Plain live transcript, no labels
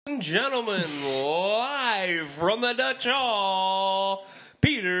and gentlemen, live from the Dutch Hall,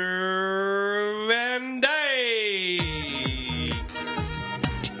 Peter Van Dyk.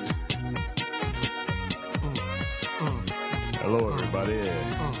 Hello, everybody.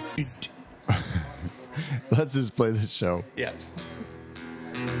 Let's just play this show. Yes.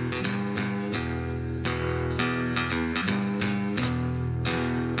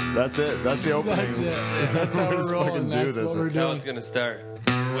 That's it. That's the opening. That's it. That's how we're rolling. That's what we're That's how doing. it's going to start.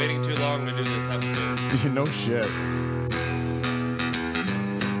 Waiting too long to do this episode. You know shit.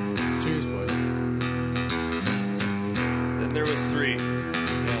 Cheers, boys. Then there was three.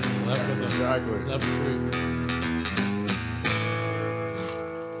 Yeah, left with them. Exactly. Left three.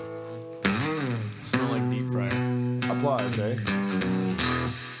 Smell like deep fryer. Applause, eh?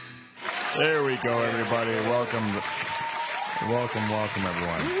 There we go, everybody. Welcome,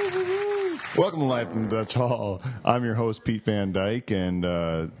 everyone. Welcome to Live from the Dutch Hall. I'm your host, Pete Van Dyke, and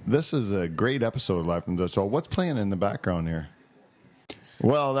this is a great episode of Live from the Dutch Hall. What's playing in the background here?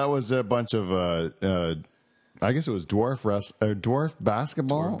 Well, that was a bunch of, I guess it was dwarf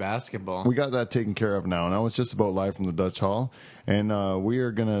basketball. Or basketball. We got that taken care of now. Now it's just about Live from the Dutch Hall. And we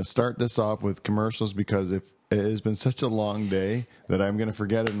are going to start this off with commercials because it has been such a long day that I'm going to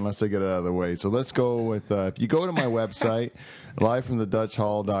forget it unless I get it out of the way. So let's go with, if you go to my website,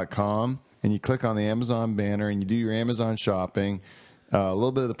 livefromthedutchhall.com, and you click on the Amazon banner and you do your Amazon shopping, a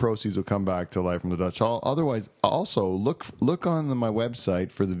little bit of the proceeds will come back to Live from the Dutch Hall. Otherwise, also look on my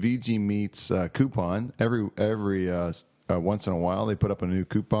website for the VG Meets coupon. Every once in a while, they put up a new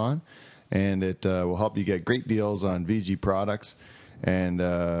coupon, and it will help you get great deals on VG products. And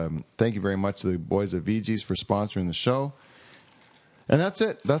thank you very much to the boys at VG's for sponsoring the show. And that's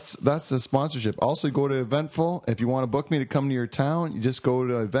it. That's the sponsorship. Also, go to Eventful. If you want to book me to come to your town, you just go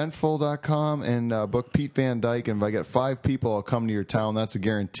to eventful.com and book Pete Van Dyke. And if I get 5 people, I'll come to your town. That's a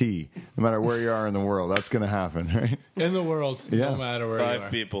guarantee. No matter where you are in the world, that's going to happen, right? In the world, Yeah. no matter where you are. 5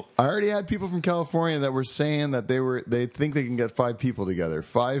 people. I already had people from California that were saying that they think they can get 5 people together.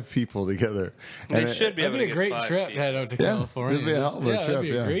 5 people together. They And should be able That'd to be a get great 5 trip. people. Head out to Yeah, California. it'd be a hell of a trip, that'd be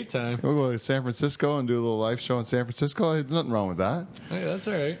yeah. a great time. We'll go to San Francisco and do a little live show in San Francisco. There's nothing wrong with that. Hey, that's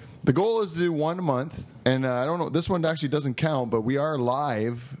all right. The goal is to do one a month, and I don't know, this one actually doesn't count, but we are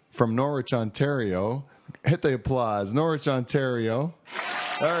live from Norwich, Ontario. Hit the applause. Norwich, Ontario.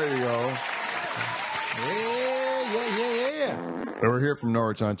 There you go. Yeah. And we're here from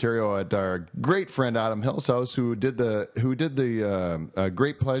Norwich, Ontario at our great friend Adam Hill's house, who did the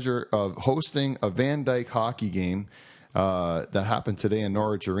great pleasure of hosting a Van Dyke hockey game that happened today in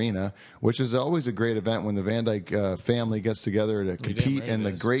Norwich Arena, which is always a great event when the Van Dyke family gets together to compete in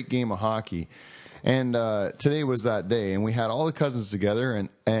the great game of hockey. And today was that day, and we had all the cousins together,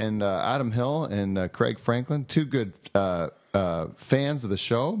 and Adam Hill and Craig Franklin, 2 good fans of the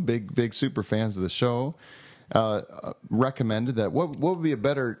show, big super fans of the show, recommended that what would be a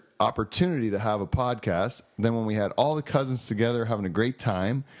better opportunity to have a podcast than when we had all the cousins together having a great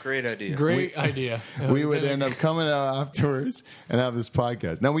time. Great idea. Great idea. We would end up coming out afterwards and have this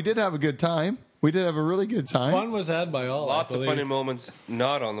podcast. Now, we did have a good time. We did have a really good time. Fun was had by all. Lots I of believe. funny moments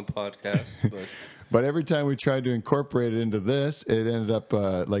not on the podcast. But But every time we tried to incorporate it into this, it ended up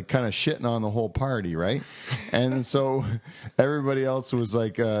like kind of shitting on the whole party, right? And so everybody else was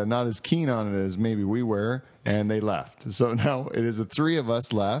like not as keen on it as maybe we were, and they left. So now it is the 3 of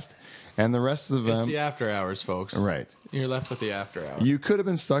us left, and the rest of them. It's the after hours, folks. Right. You're left with the after hours. You could have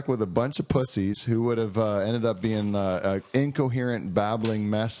been stuck with a bunch of pussies who would have ended up being an incoherent, babbling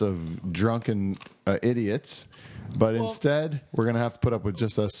mess of drunken idiots. But instead, we're going to have to put up with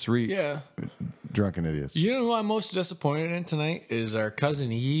just us 3 drunken idiots. You know who I'm most disappointed in tonight is our cousin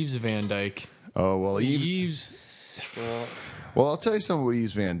Yves Van Dyke. Oh, well, Yves. Well, I'll tell you something about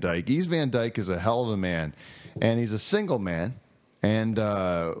Yves Van Dyke. Yves Van Dyke is a hell of a man, and he's a single man. And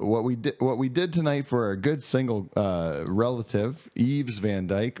what we did tonight for our good single relative, Yves Van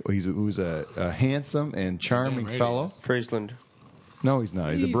Dyke, who's a handsome and charming fellow. Friesland. No, he's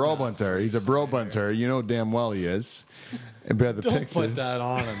not. He's a Brabanter. He's a Brabanter. You know damn well he is. Don't Put that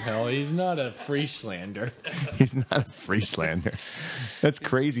on him, hell. He's not a Frieslander. He's not a Frieslander. That's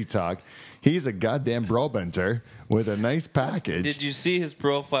crazy talk. He's a goddamn Brabanter with a nice package. Did you see his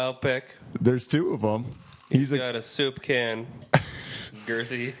profile pic? There's 2 of them. He's got a soup can.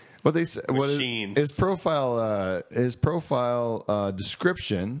 Girthy. What they say? Machine. His profile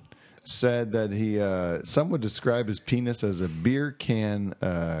description said that he some would describe his penis as a beer can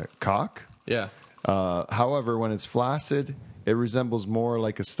cock. Yeah. However, when it's flaccid, it resembles more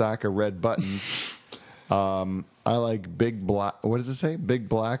like a stack of red buttons. I like big black. What does it say? Big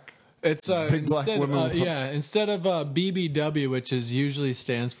black It's Big black instead, women. instead of BBW, which is usually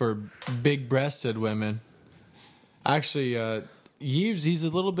stands for big-breasted women. Actually, Yves, he's a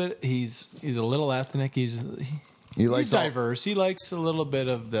little ethnic. He likes He's diverse. He likes a little bit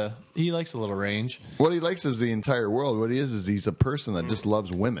of he likes a little range. What he likes is the entire world. What he is he's a person that just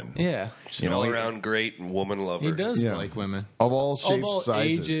loves women. Yeah. Just all around great woman lover. He does like women. Of all shapes, Of all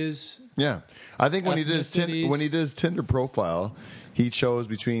sizes. ages. Yeah. I think when he did his Tinder profile, he chose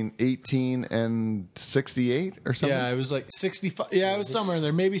between 18 and 68 or something. Yeah, it was like 65. Yeah, it was somewhere in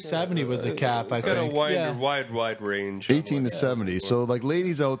there. Maybe 70 was the cap, I Got think. a wide range. 18 to 70. So, like,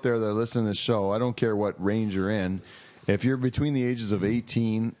 ladies out there that are listening to the show, I don't care what range you're in. If you're between the ages of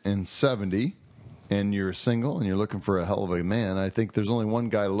 18 and 70 and you're single and you're looking for a hell of a man, I think there's only one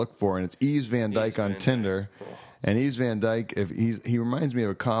guy to look for, and it's Yves Van Dyk on Tinder. And Yves Van Dyk, he reminds me of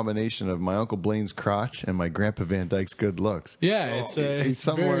a combination of my Uncle Blaine's crotch and my Grandpa Van Dyke's good looks. Yeah, it's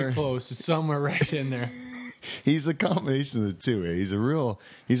very close. It's somewhere right in there. He's a combination of the two. He's a real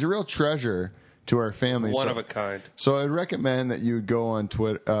treasure to our family. One of a kind. So I'd recommend that you would go on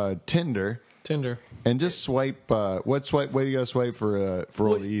Tinder, and just swipe. What do you got to swipe for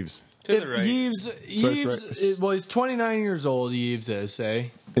old Yves? To the right. Yves, well, he's 29 years old. Yves is,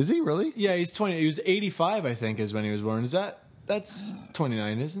 Is he really? Yeah, he's 20. He was 85, I think, is when he was born. That's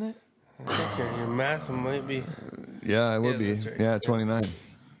 29, isn't it? Your math might be. Yeah, it would be. That's right. Yeah, 29.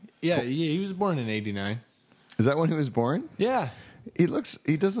 Yeah, he was born in 89. Is that when he was born? Yeah. He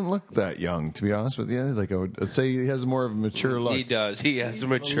doesn't look that young, to be honest with you. Like I'd say he has more of a mature look. He does. He has a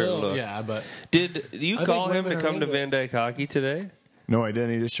mature look. Yeah, but Did you call him to come to Van Dyke Hockey today? No, I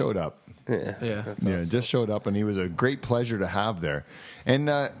didn't. He just showed up. Yeah. Just showed up, and he was a great pleasure to have there. And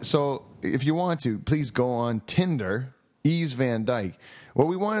so, if you want to, please go on Tinder, Yves Van Dyke. What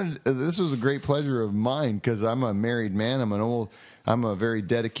we wanted, this was a great pleasure of mine because I'm a married man. I'm a very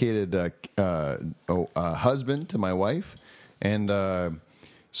dedicated husband to my wife, and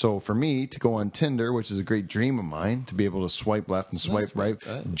so for me to go on Tinder, which is a great dream of mine, to be able to swipe left and swipe right,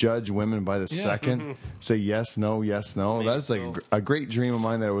 judge women by the second, say yes, no, that's like a great dream of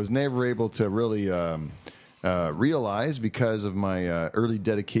mine that I was never able to really realize because of my early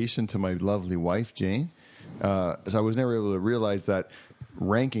dedication to my lovely wife, Jane. So I was never able to realize that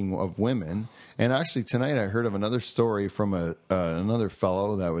ranking of women. And actually tonight I heard of another story from another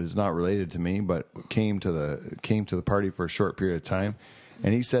fellow that was not related to me, but came to the party for a short period of time.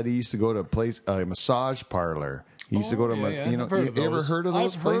 And he said he used to go to a massage parlor. He used to go to, you ever heard of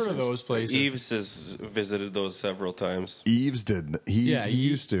those places? I've heard of those places. Yves has visited those several times. Yves did. He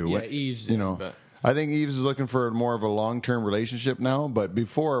used to. Yeah, Yves did. I think Yves is looking for more of a long-term relationship now. But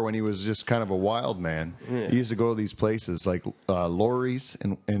before, when he was just kind of a wild man, he used to go to these places like Lori's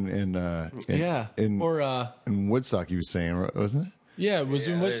in Woodstock. He was saying, wasn't it? Yeah, it was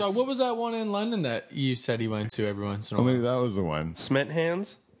in Woodstock. What was that one in London that you said he went to every once in a Oh, while? maybe that was the one. Cement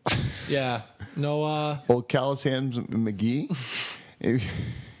hands? Yeah. No, Old Callous Hands McGee.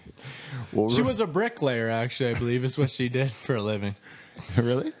 she was a bricklayer, actually, I believe, is what she did for a living.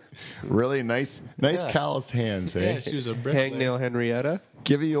 Really nice calloused hands, eh? Yeah, she was a bricklayer. Hangnail Henrietta?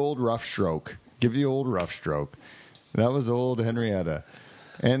 Give you old rough stroke. That was old Henrietta.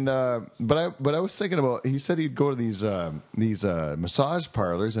 And but I was thinking about. He said he'd go to these massage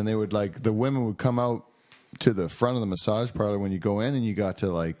parlors, and they would the women would come out to the front of the massage parlor when you go in, and you got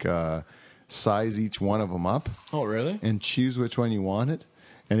to size each one of them up. Oh, really? And choose which one you wanted.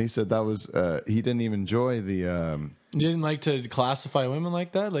 And he said that was he didn't even enjoy the. You didn't like to classify women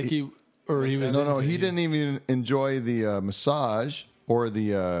like that, he was. No, he didn't even enjoy the massage. Or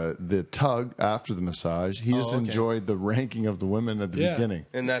the tug after the massage. He just enjoyed the ranking of the women at the beginning.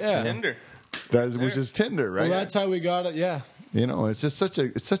 And that's Tinder. Which is Tinder, right? Well, that's how we got it, yeah. It's just such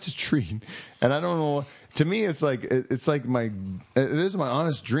a treat. And I don't know, to me it is my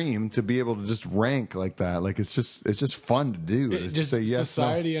honest dream to be able to just rank like that. Like it's just fun to do. It's just say yes,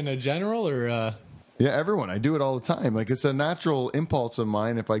 society in a general or Yeah, everyone. I do it all the time. Like it's a natural impulse of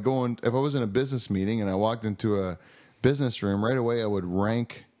mine. If I was in a business meeting and I walked into a business room, right away I would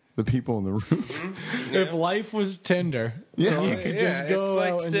rank the people in the room. If life was Tinder, you could just go.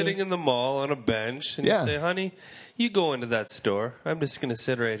 It's like sitting in the mall on a bench and you say, "Honey, you go into that store. I'm just going to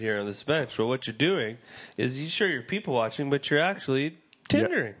sit right here on this bench." Well, what you're doing is you're people watching, but you're actually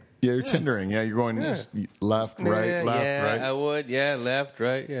Tindering. Yeah, you're Tindering. Yeah, you're going left, right, right. I would. Yeah, left,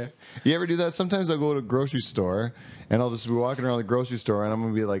 right. Yeah. You ever do that? Sometimes I'll go to a grocery store and I'll just be walking around the grocery store and I'm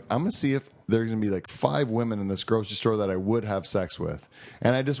going to be like, I'm going to see if there's going to be 5 women in this grocery store that I would have sex with.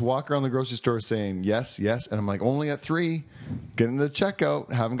 And I just walk around the grocery store saying yes, yes. And I'm like, only at 3. Getting to the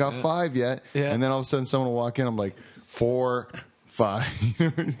checkout. Haven't got 5 yet. Yeah. And then all of a sudden someone will walk in. I'm like, 4,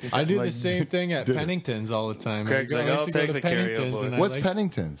 5. I do the same thing at Pennington's all the time. Craig's like, I'll take the carry-out board. What's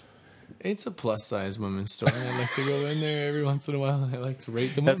Pennington's? It's a plus-size women's store. I like to go in there every once in a while. I like to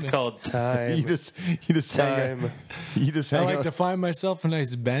rate the women. That's called time. You just hang out. You just hang I like out. to find myself a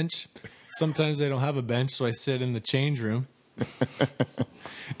nice bench. Sometimes they don't have a bench, so I sit in the change room.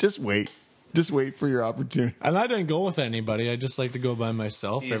 Just wait. Just wait for your opportunity. And I didn't go with anybody. I just like to go by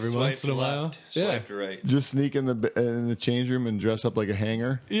myself You every once in a while. left, swiped right. Just sneak in the change room and dress up like a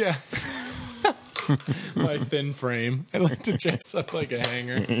hanger. Yeah. My thin frame. I like to dress up like a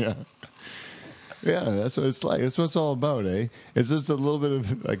hanger. Yeah. Yeah, that's what it's like. That's what it's all about, eh? It's just a little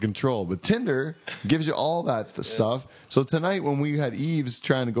bit of control. But Tinder gives you all that stuff. So tonight when we had Yves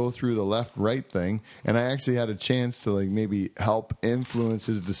trying to go through the left-right thing, and I actually had a chance to like maybe help influence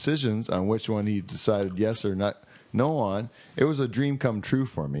his decisions on which one he decided yes or no on, it was a dream come true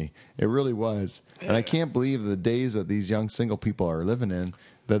for me. It really was. And I can't believe the days that these young single people are living in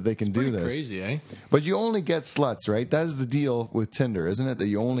that they can do this. Crazy, eh? But you only get sluts, right? That is the deal with Tinder, isn't it? That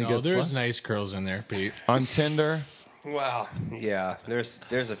you only get there's sluts? nice girls in there, Pete. On Tinder? Wow. Yeah, there's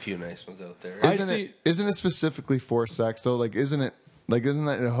a few nice ones out there. Isn't it specifically for sex though? Isn't that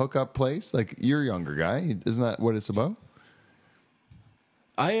a hookup place? Like, you're a younger guy. Isn't that what it's about?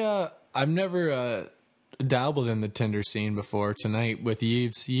 I've never dabbled in the Tinder scene before. Tonight with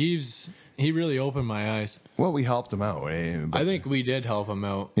Yves. Yves, he really opened my eyes. Well, we helped him out. I think we did help him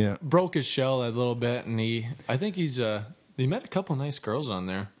out. Yeah. Broke his shell a little bit, and he met a couple nice girls on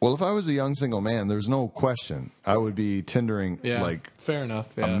there. Well, if I was a young single man, there's no question I would be Tindering fair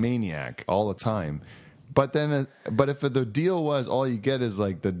enough. Yeah. a maniac all the time. But if the deal was all you get is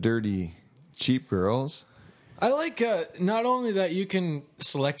like the dirty, cheap girls. I like not only that you can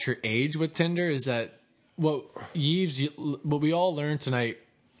select your age with Tinder, is that what we all learned tonight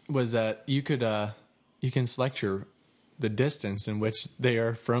was that you can select the distance in which they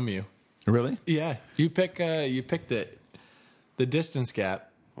are from you. Really? Yeah, you pick the distance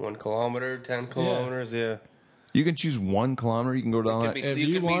gap. 1 kilometer, 10 kilometers, yeah. You can choose 1 kilometer. You can go down.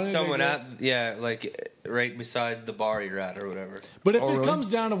 You can meet someone right beside the bar you're at or whatever. But if it comes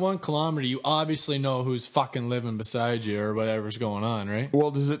down to 1 kilometer, you obviously know who's fucking living beside you or whatever's going on, right?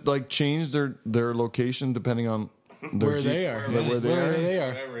 Well, does it like change their location depending on where they are? Where they are?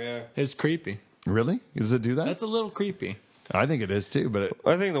 Whatever, yeah. It's creepy. Really? Does it do that? That's a little creepy. I think it is too, but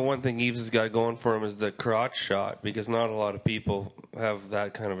I think the one thing Yves has got going for him is the crotch shot, because not a lot of people have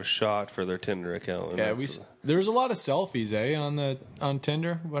that kind of a shot for their Tinder account. Yeah, there's a lot of selfies, on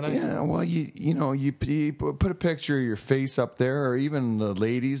Tinder. Well, you put a picture of your face up there, or even the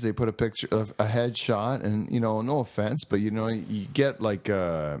ladies, they put a picture of a headshot, and no offense, but you get like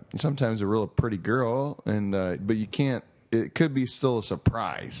sometimes a real pretty girl, and but you can't. It could be still a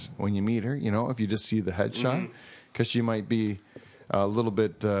surprise when you meet her. If you just see the headshot. Because she might be a little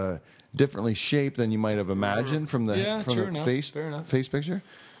bit differently shaped than you might have imagined from the face picture.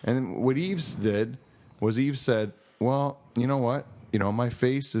 And what Yves did was Yves said, "Well, you know what? My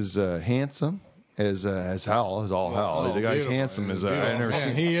face is handsome as hell, as all hell. The guy's handsome as I've never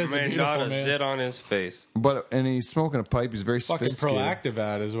seen. He is a beautiful not a man. zit on his face. And he's smoking a pipe. He's very fucking sophisticated. proactive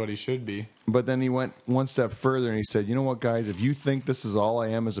at is what he should be. But then he went one step further and he said, "You know what, guys? If you think this is all I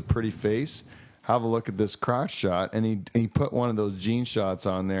am is a pretty face." Have a look at this crotch shot, and he put one of those jean shots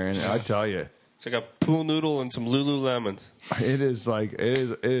on there, and I tell you, it's like a pool noodle and some Lululemons. It is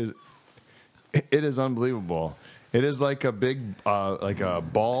unbelievable. It is like a big, like a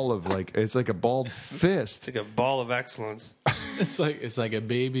ball of it's like a balled fist. It's like a ball of excellence. It's like a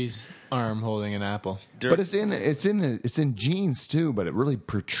baby's arm holding an apple. But it's in jeans too. But it really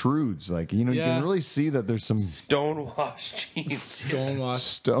protrudes. You can really see that there's some stonewashed jeans.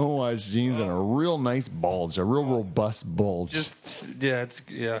 Stonewashed jeans and a real nice bulge, a real robust bulge. It's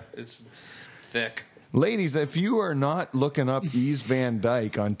thick. Ladies, if you are not looking up Yves Van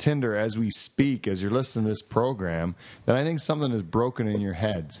Dyk on Tinder as we speak, as you're listening to this program, then I think something is broken in your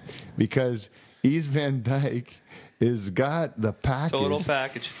heads, because Yves Van Dyk has got the package. Total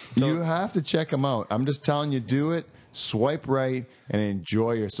package. You have to check him out. I'm just telling you, do it. Swipe right and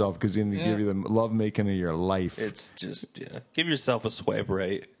enjoy yourself, because he's going to give you the love making of your life. It's just, give yourself a swipe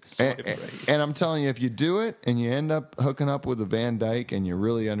right. And I'm telling you, if you do it and you end up hooking up with a Van Dyke and you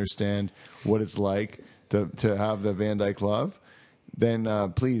really understand what it's like to have the Van Dyke love,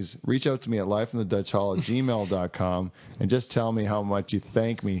 then please reach out to me at livefromthedutchhall@gmail.com and just tell me how much you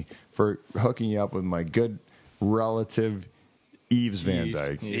thank me for hooking you up with my good relative Yves Van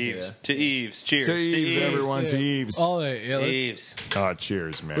Dyk. Yves. To Yves. Cheers. To Yves, everyone. To Yves. All right, Yves. Oh,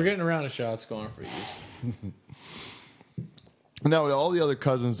 cheers, man. We're getting a round of shots going for Yves. Now, all the other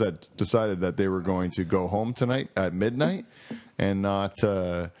cousins that decided that they were going to go home tonight at midnight and not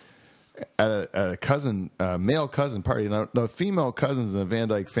at a cousin, male cousin party. Now, the female cousins in the Van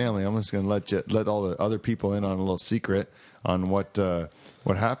Dyke family, I'm just going to let all the other people in on a little secret on what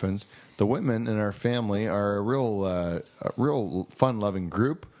happens. The women in our family are a real fun-loving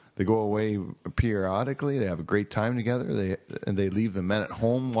group. They go away periodically. They have a great time together. They leave the men at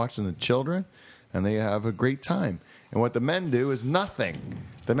home watching the children, and they have a great time. And what the men do is nothing.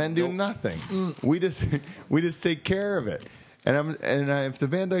 The men do nothing. We just take care of it. And if the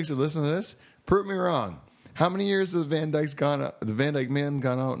Van Dykes are listening to this, prove me wrong. How many years have the Van Dyke men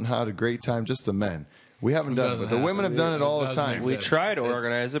gone out and had a great time? Just the men. We haven't done it, but the women have done it all the time. We try to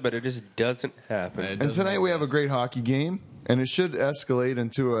organize it, but it just doesn't happen. And tonight we have a great hockey game, and it should escalate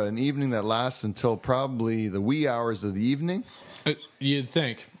into an evening that lasts until probably the wee hours of the evening. You'd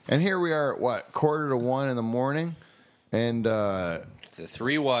think. And here we are at, 1:45 in the morning, and the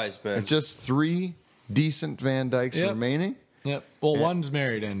three wise men. Just 3 decent Van Dykes remaining. Yep. Well, one's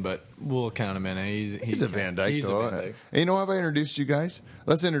married in, but we'll count him in. He's a Van Dyke, he's though. A Van Dyke. You know, have I introduced you guys?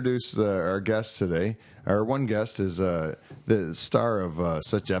 Let's introduce our guest today. Our one guest is the star of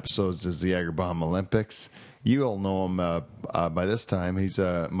such episodes as the Agarbomb Olympics. You all know him by this time. He's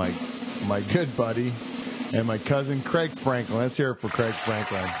my good buddy and my cousin, Craig Franklin. Let's hear it for Craig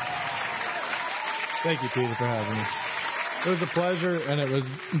Franklin. Thank you, Peter, for having me. It was a pleasure, and it was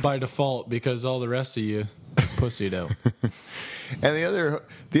by default because all the rest of you pussied out. And the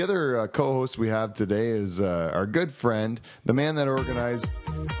other co-host we have today is our good friend, the man that organized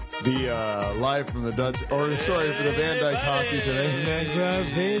the live from the Dutch, for the Van Dyke hockey today. Next on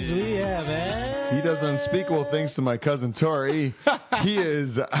stage we have He does unspeakable things to my cousin Tori. He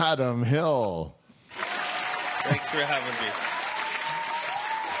is Adam Hill. Thanks for having me.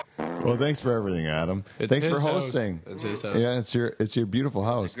 Well, thanks for everything, Adam. Thanks for hosting. House. It's his house. Yeah, it's your beautiful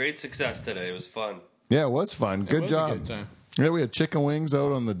house. It's a great success today. It was fun. Yeah, it was fun. Good job. A good time. Yeah, we had chicken wings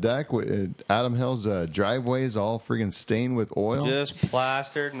out on the deck. Adam Hill's driveway is all friggin' stained with oil. Just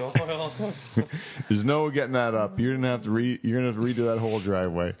plastered and oil. There's no getting that up. You're gonna have to redo that whole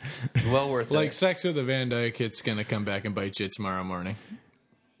driveway. Well worth it. Like sex with the Van Dyke, it's gonna come back and bite you tomorrow morning.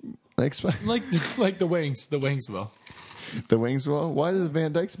 Like the wings. The wings will. The wings will? Why do the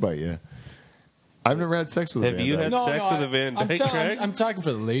Van Dykes bite you? I've never had sex with a Van Dyke. Have you had sex with a Van Dyke, Craig? I'm talking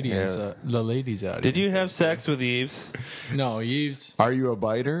for the ladies. The ladies out. Did you have sex with Yves? No, Yves. Are you a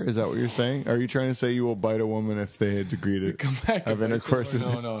biter? Is that what you're saying? Are you trying to say you will bite a woman if they had agreed to come back have intercourse?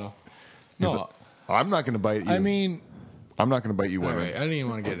 No. I'm not going to bite you. I mean, I'm not going to bite you, women. All right, I didn't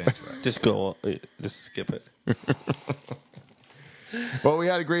even want to get into it. Just skip it. Well, we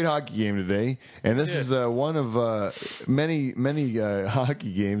had a great hockey game today, and this is one of many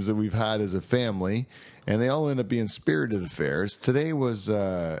hockey games that we've had as a family, and they all end up being spirited affairs. Today was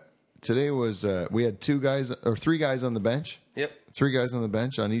we had 3 guys on the bench. Yep, 3 guys on the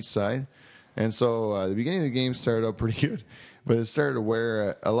bench on each side, and so the beginning of the game started out pretty good, but it started to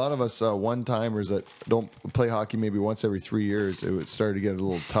wear a lot of us one-timers that don't play hockey maybe once every 3 years. It started to get a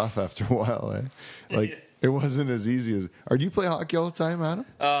little tough after a while, like. It wasn't as easy as. Do you play hockey all the time, Adam?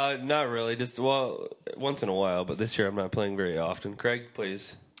 Not really. Just once in a while. But this year I'm not playing very often. Craig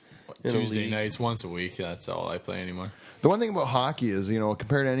plays Tuesday nights, once a week. That's all I play anymore. The one thing about hockey is,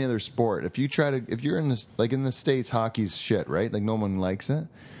 compared to any other sport, if you're in this, like in the States, hockey's shit, right? Like no one likes it.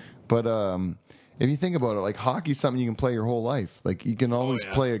 But if you think about it, like hockey's something you can play your whole life. Like you can always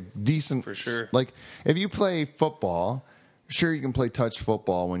play a decent. For sure. Like if you play football. Sure, you can play touch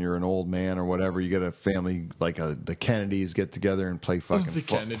football when you're an old man or whatever. You get a family like the Kennedys get together and play fucking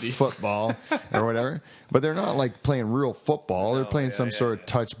football or whatever. But they're not like playing real football. They're playing some sort of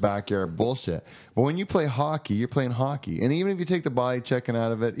touch backyard bullshit. But when you play hockey, you're playing hockey. And even if you take the body checking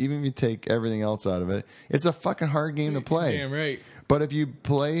out of it, even if you take everything else out of it, it's a fucking hard game to play. Damn right. But if you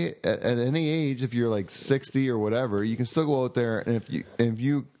play at any age, if you're like 60 or whatever, you can still go out there. And if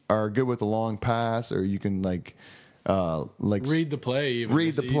you are good with a long pass, or you can like read the play,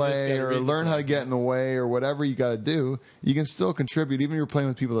 or learn how to get in the way, or whatever you got to do, you can still contribute. Even if you're playing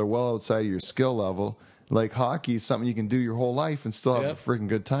with people that are well outside of your skill level, like hockey is something you can do your whole life and still have a freaking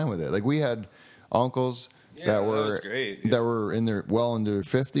good time with it. Like we had uncles that were in their into their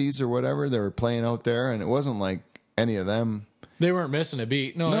 50s or whatever. They were playing out there, and it wasn't like any of them. They weren't missing a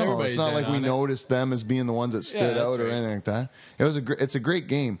beat. No, everybody's it's not like we noticed them as being the ones that stood out or anything like that. It's a great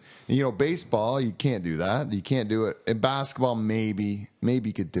game. Baseball, you can't do that. You can't do it. In basketball, maybe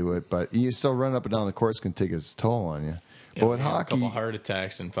you could do it, but you still run up and down the course can take its toll on you. But with hockey, a couple heart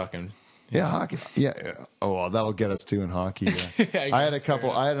attacks and fucking Yeah, hockey. Yeah. Oh, well, that'll get us too in hockey. Yeah. I had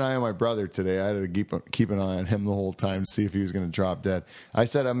an eye on my brother today. I had to keep an eye on him the whole time to see if he was going to drop dead. I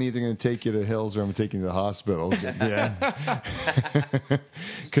said, I'm either going to take you to Hills or I'm taking you to the hospital. Yeah.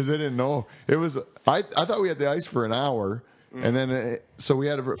 Because I didn't know. It was. I thought we had the ice for an hour. And then, so we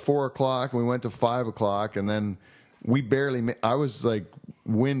had it at 4 o'clock, and we went to 5 o'clock, and then we barely. I was like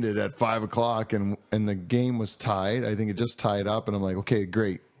winded at 5 o'clock, and the game was tied. I think it just tied up, and I'm like, okay,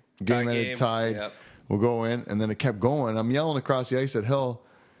 great, game ended tied. Yep. We'll go in, and then it kept going. I'm yelling across the ice at Hill.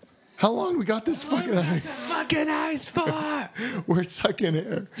 How long we got this fucking ice? Fucking ice for? We're sucking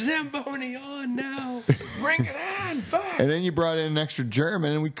air. Zamboni on now. Bring it on, fuck. And then you brought in an extra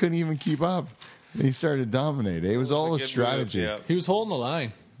German, and we couldn't even keep up. He started to dominate. It was all a strategy. Move, yeah. He was holding the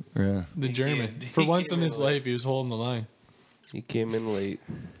line. Yeah. The German. For once in his life, he was holding the line. He came in late.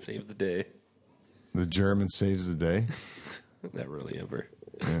 Saved the day. The German saves the day? Not really ever.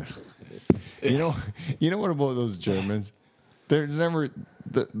 Yeah. You know what about those Germans? There's never...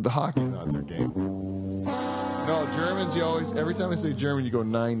 The hockey's not their game. No, Germans, you always... Every time I say German, you go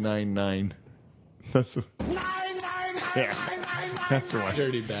 999. That's... 999! Yeah. That's the one.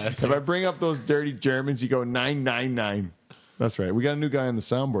 Dirty bastards. If I bring up those dirty Germans, you go 999. That's right. We got a new guy on the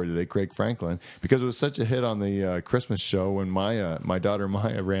soundboard today, Craig Franklin, because it was such a hit on the Christmas show when my daughter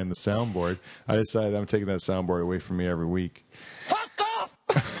Maya ran the soundboard. I decided I'm taking that soundboard away from me every week. Fuck off!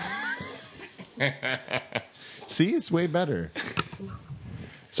 See, it's way better.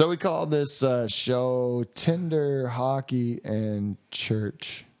 So we call this show Tinder, Hockey, and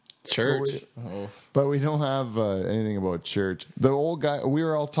Church. But we don't have anything about church. The old guy, we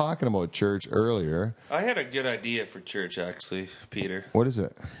were all talking about church earlier. I had a good idea for church, actually, Peter. What is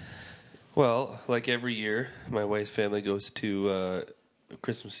it? Well, like every year, my wife's family goes to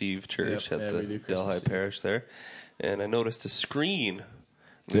Christmas Eve church at the Delhi Parish there, and I noticed a screen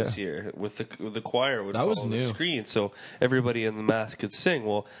this year with the choir would follow the screen, so everybody in the mass could sing.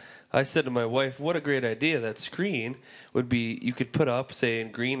 Well, I said to my wife, what a great idea. That screen would be, you could put up, say,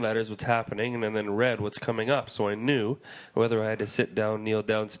 in green letters what's happening, and then in red what's coming up. So I knew whether I had to sit down, kneel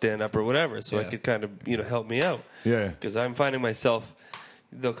down, stand up, or whatever. So I could kind of, help me out. Yeah. Because I'm finding myself,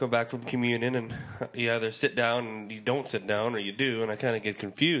 they'll come back from communion, and you either sit down and you don't sit down, or you do, and I kind of get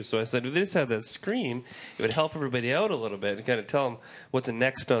confused. So I said, if they just had that screen, it would help everybody out a little bit and kind of tell them what's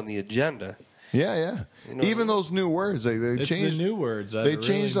next on the agenda. Yeah. Even those new words, they changed the new words. They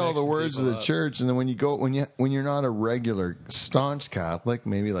changed all the words of the church, and then when you're not a regular staunch Catholic,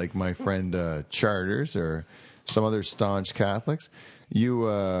 maybe like my friend Charters or some other staunch Catholics, you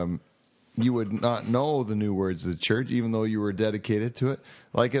would not know the new words of the church, even though you were dedicated to it.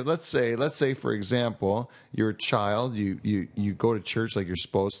 Like, let's say, for example, you're a child, you go to church like you're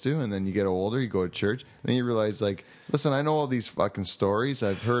supposed to, and then you get older, you go to church, and then you realize, like, listen, I know all these fucking stories.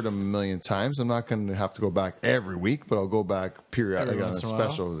 I've heard them a million times. I'm not going to have to go back every week, but I'll go back periodically on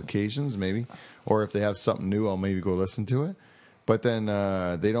special occasions, maybe. Or if they have something new, I'll maybe go listen to it. But then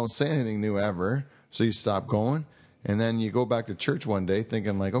they don't say anything new ever, so you stop going. And then you go back to church one day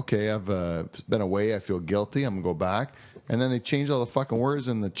thinking like, okay, I've been away. I feel guilty. I'm going to go back. And then they change all the fucking words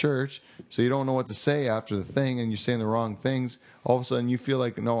in the church, so you don't know what to say after the thing, and you're saying the wrong things. All of a sudden you feel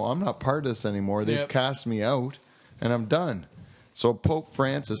like, no, I'm not part of this anymore. They've cast me out, and I'm done. So Pope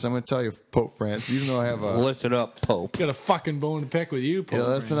Francis, I'm going to tell you, Pope Francis, even though I have a... Listen up, Pope. Got a fucking bone to pick with you, Pope. Yeah,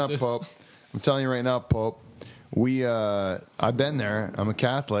 listen up, Pope. I'm telling you right now, Pope. I've been there. I'm a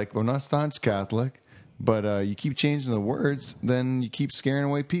Catholic, but I'm not a staunch Catholic. But you keep changing the words, then you keep scaring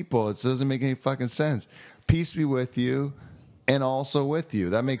away people. It doesn't make any fucking sense. Peace be with you, and also with you.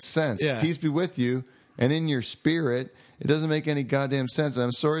 That makes sense. Yeah. Peace be with you, and in your spirit. It doesn't make any goddamn sense.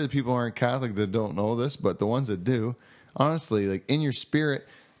 I'm sorry that people aren't Catholic that don't know this, but the ones that do, honestly, like, in your spirit,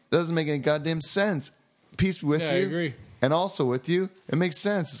 it doesn't make any goddamn sense. Peace be with you. I agree. And also with you. It makes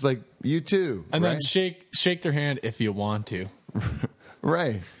sense. It's like, you too. And right? then shake their hand if you want to.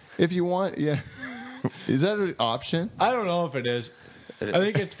 Right. If you want, yeah. Is that an option? I don't know if it is. I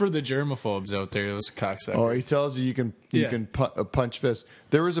think it's for the germaphobes out there, those cocksuckers. Oh, he tells you can punch fists.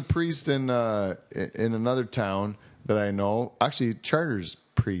 There was a priest in another town that I know. Actually, Charter's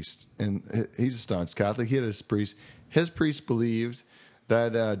priest, and he's a staunch Catholic. He had his priest. His priest believed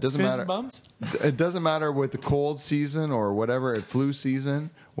that doesn't Fist matter. bumps? It doesn't matter with the cold season or whatever, flu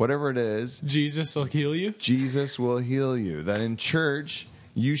season, whatever it is. Jesus will heal you. Jesus will heal you. That in church,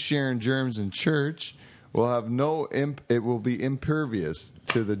 you sharing germs in church will have it will be impervious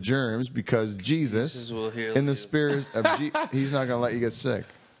to the germs because Jesus will heal in the you. Spirit of he's not going to let you get sick,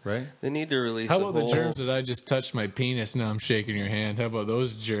 right? They need to release. How about the germs that I just touched my penis? Now I'm shaking your hand. How about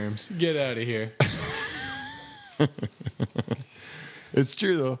those germs? Get out of here. It's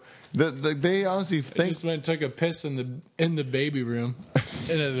true though. They honestly think. I just went and took a piss in the baby room,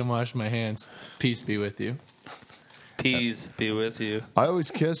 and I didn't wash my hands. Peace be with you. Peace be with you. I always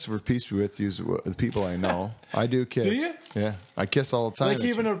kiss for peace be with you, the people I know. I do kiss. Do you? Yeah, I kiss all the time. Like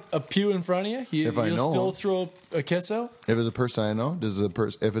even a pew in front of you? If I know You'll still him. throw a kiss out? If it's a person I know,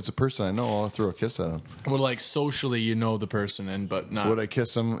 if it's a person I know, I'll throw a kiss at them. Well, like socially, you know the person, but not. Would I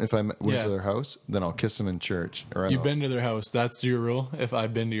kiss them if I went to their house? Then I'll kiss them in church. You've been to their house. That's your rule. If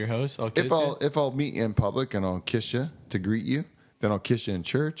I've been to your house, I'll kiss you. If I'll meet you in public and I'll kiss you to greet you, then I'll kiss you in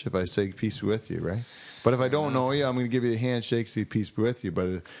church if I say peace be with you, right? But if I don't know you, I'm going to give you a handshake, say peace be with you. But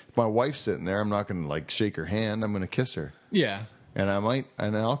if my wife's sitting there, I'm not going to like shake her hand. I'm going to kiss her. Yeah. And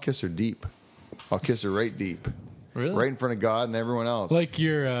I'll kiss her deep. I'll kiss her right deep. Really? Right in front of God and everyone else. Like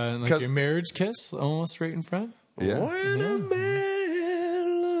your marriage kiss, almost right in front? Yeah.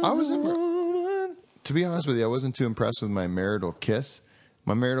 To be honest with you, I wasn't too impressed with my marital kiss.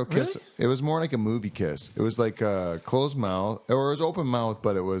 My marital kiss, It was more like a movie kiss. It was like a closed mouth, or it was open mouth,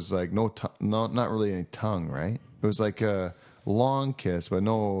 but it was like not really any tongue, right? It was like a long kiss, but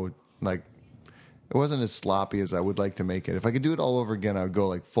no, like, it wasn't as sloppy as I would like to make it. If I could do it all over again, I would go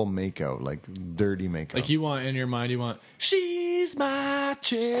like full makeout, like dirty makeout. Like you want, in your mind, she's my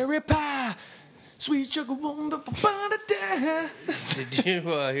cherry pie. Sweet sugar woman, Did you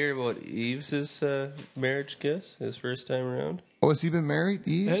hear about Yves' marriage kiss, his first time around? Oh, has he been married,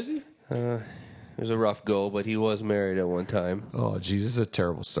 Yves? Has he? It was a rough go, but he was married at one time. Oh, geez, this is a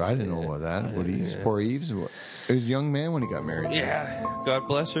terrible story. I didn't know about that. What Yves? Poor Yves. He was a young man when he got married. Yeah, God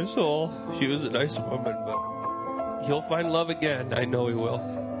bless her soul. She was a nice woman, but he'll find love again. I know he will.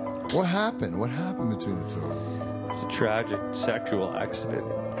 What happened? What happened between the two? It's a tragic sexual accident.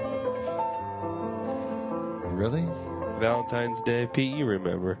 Really? Valentine's Day, Pete, you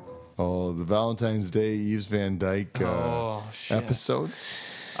remember. Oh, the Valentine's Day Yves Van Dyk episode.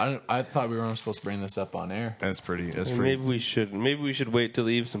 I thought we weren't supposed to bring this up on air. That's pretty. Maybe we should. Maybe we should wait till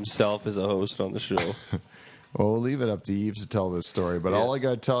Yves himself is a host on the show. Well, we'll leave it up to Yves to tell this story. But all I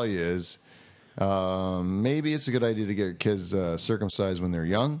got to tell you is, maybe it's a good idea to get kids circumcised when they're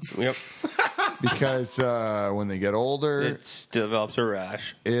young. Yep. Because when they get older, it develops a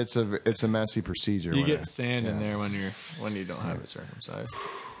rash. It's a messy procedure. You get sand in there when you don't have it circumcised.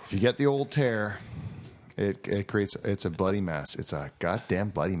 If you get the old tear, it's a bloody mess. It's a goddamn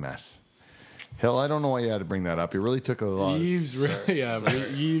bloody mess. Hell, I don't know why you had to bring that up. You really took a lot.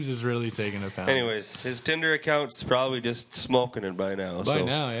 Yves is really taking a pound. Anyways, his Tinder account's probably just smoking it by now.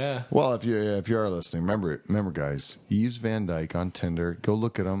 Now, yeah. Well, if you are listening, remember, guys, Yves Van Dyk on Tinder. Go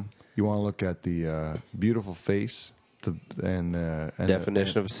look at him. You want to look at the beautiful face, and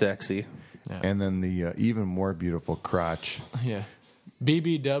definition of sexy, and then the even more beautiful crotch. Yeah,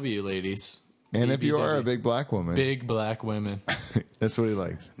 BBW ladies. And BBW. if you are a big black woman, big black women, that's what he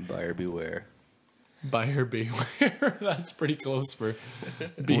likes. Buyer beware. Buyer beware. That's pretty close for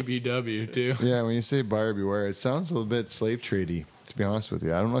BBW too. Yeah, when you say buyer beware, it sounds a little bit slave tradey. To be honest with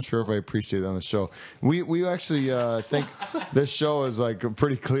you, I'm not sure if I appreciate it on the show. We actually think this show is like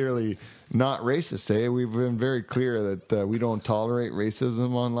pretty clearly not racist. We've been very clear that we don't tolerate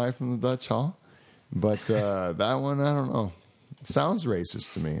racism on Live from the Dutch Hall. But that one, I don't know. Sounds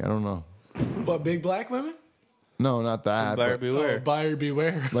racist to me. I don't know. What, big black women? No, not that. Buyer beware. Oh, buyer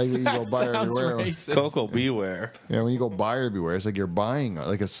beware. Like when you go buyer beware. Racist. Coco beware. Yeah, when you go buyer beware, it's like you're buying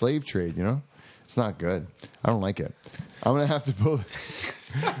like a slave trade. You know, it's not good. I don't like it. I'm gonna have to pull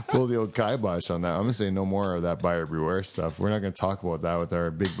the old kibosh on that. I'm gonna say no more of that buyer beware stuff. We're not gonna talk about that with our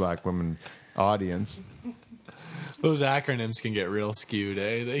big black women audience. Those acronyms can get real skewed,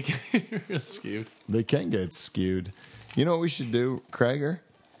 eh? They can get real skewed. They can get skewed. You know what we should do, Craiger?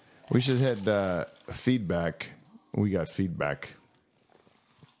 We should hit feedback. We got feedback.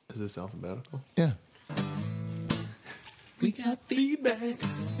 Is this alphabetical? Yeah. We got feedback.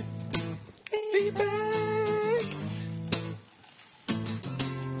 Feedback.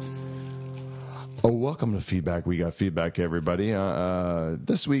 Oh, welcome to Feedback. We got feedback, everybody.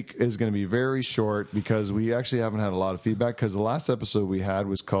 This week is going to be very short because we actually haven't had a lot of feedback because the last episode we had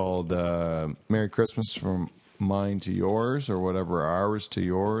was called Merry Christmas from Mine to Yours or whatever, ours to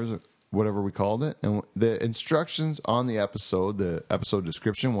yours, whatever we called it. And the instructions on the episode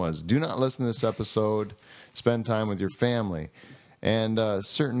description was, do not listen to this episode, spend time with your family. And a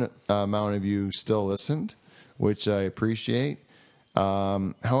certain amount of you still listened, which I appreciate.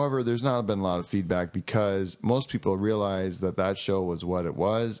 However, there's not been a lot of feedback because most people realized that show was what it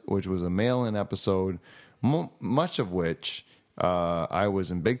was, which was a mail-in episode, much of which I was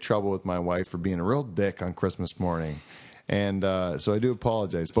in big trouble with my wife for being a real dick on Christmas morning. And so I do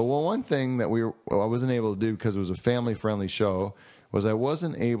apologize. But one thing that I wasn't able to do because it was a family-friendly show was I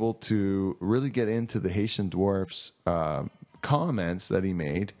wasn't able to really get into the Haitian Dwarf's comments that he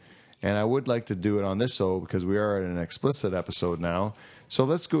made, and I would like to do it on this show because we are at an explicit episode now. So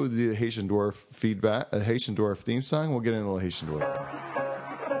let's go to the Haitian Dwarf feedback, Haitian Dwarf theme song. We'll get into the Haitian Dwarf.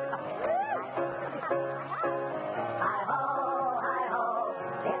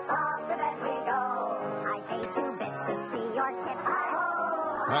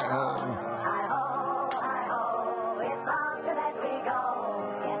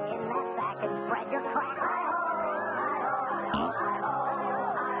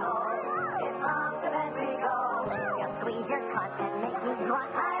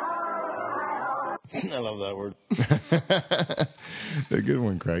 I love that word. A good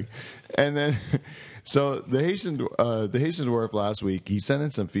one, Craig. And then, so the Haitian Dwarf last week, he sent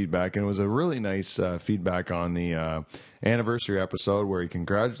in some feedback, and it was a really nice feedback on the anniversary episode where he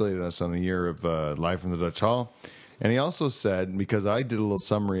congratulated us on the year of Live from the Dutch Hall. And he also said, because I did a little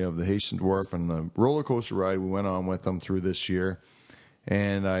summary of the Haitian Dwarf and the roller coaster ride we went on with him through this year,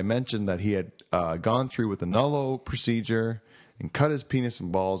 and I mentioned that he had gone through with the nullo procedure and cut his penis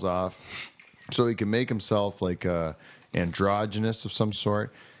and balls off so he can make himself like androgynous of some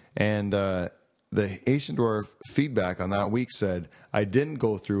sort. And the Haitian Dwarf feedback on that week said, I didn't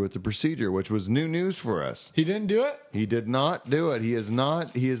go through with the procedure, which was new news for us. He didn't do it? He did not do it. He is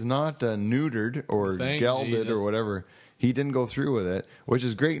not neutered or gelded or whatever. He didn't go through with it, which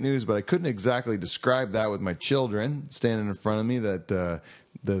is great news, but I couldn't exactly describe that with my children standing in front of me that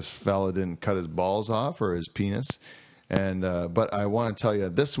this fella didn't cut his balls off or his penis. And but I want to tell you,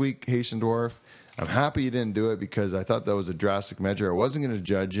 this week, Haitian Dwarf, I'm happy you didn't do it because I thought that was a drastic measure. I wasn't going to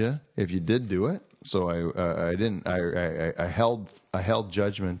judge you if you did do it, so I didn't. I held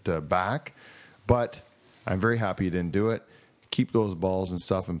judgment back, but I'm very happy you didn't do it. Keep those balls and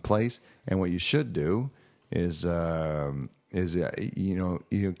stuff in place, and what you should do is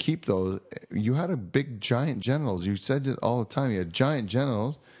keep those. You had a big giant genitals. You said it all the time. You had giant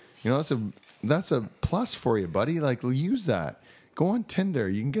genitals. You know, that's a plus for you, buddy. Like, use that. Go on Tinder.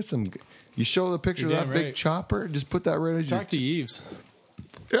 You can get some. You show the picture of that big chopper. Just put that right as you. Talk to Yves.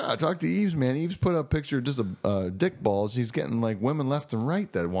 Yeah, talk to Yves, man. Yves put up a picture of just a dick balls. He's getting like women left and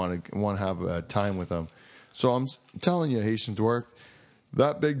right that want to have time with him. So I'm telling you, Haitian Dwarf,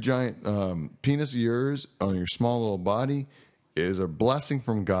 that big giant penis of yours on your small little body is a blessing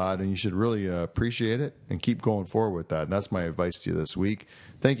from God, and you should really appreciate it and keep going forward with that. And that's my advice to you this week.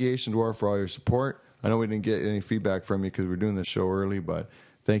 Thank you, Haitian Dwarf, for all your support. I know we didn't get any feedback from you because we're doing this show early, but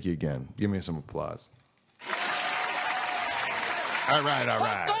thank you again. Give me some applause. All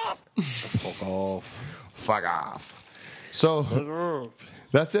right. Fuck off. So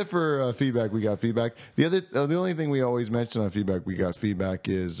that's it for feedback. We got feedback. The only thing we always mention on feedback, we got feedback,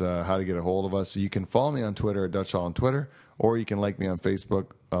 is how to get a hold of us. So you can follow me on Twitter at Dutch Hall on Twitter, or you can like me on Facebook,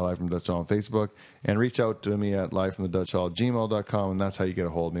 Live from Dutch Hall on Facebook, and reach out to me at livefromthedutchhall@gmail.com, and that's how you get a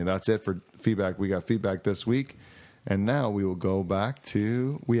hold of me. That's it for feedback. We got feedback this week, and now we will go back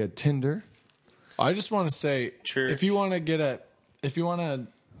to, we had Tinder. I just want to say, Church. if you want to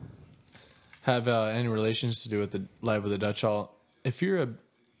have any relations to do with the Live with the Dutch Hall, if you're a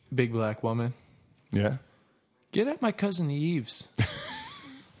big black woman, Yeah. get at my cousin Yves.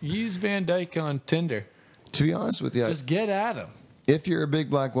 Yves Van Dyk on Tinder. To be honest with you, Just get at him. if you're a big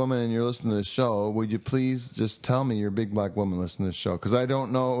black woman and you're listening to this show, would you please just tell me you're a big black woman listening to this show? Because I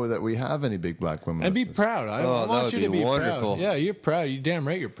don't know that we have any big black women. And be listening. proud. I want you to be wonderful. proud. Yeah, you're proud. You're damn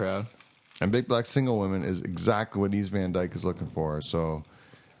right you're proud. And big black single women is exactly what Yves Van Dyk is looking for. So,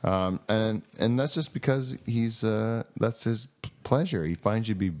 and that's just because that's his pleasure. He finds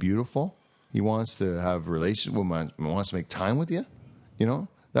you to be beautiful. He wants to have relations. Wants to make time with you. You know,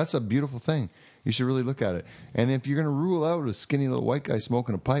 that's a beautiful thing. You should really look at it. And if you're going to rule out a skinny little white guy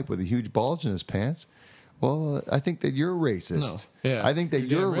smoking a pipe with a huge bulge in his pants, well, I think that you're racist. No. Yeah. I think that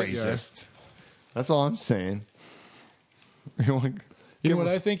you're right, racist. That's all I'm saying. You know what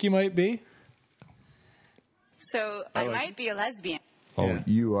I think you might be? So I might be a lesbian. Oh, Yeah.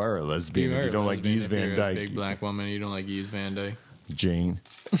 you are a lesbian. You don't like Yves Van You're a Dyke. big black woman. You don't like Yves Van Dyke. Jane.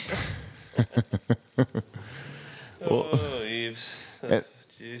 Oh, Yves.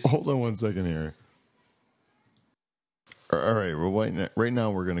 Jeez. Hold on one second here. All right, well, right now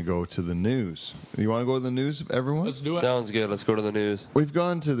we're going to go to the news. You want to go to the news, everyone? Let's do it. Sounds good. Let's go to the news. We've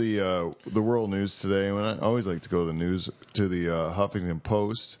gone to the world news today, and I always like to go to the news, to the Huffington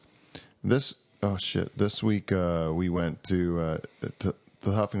Post. This week we went to the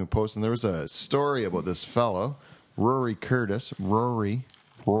Huffington Post, and there was a story about this fellow, Rory Curtis. Rory.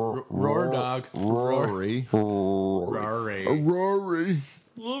 Roar dog. Rory. Rory.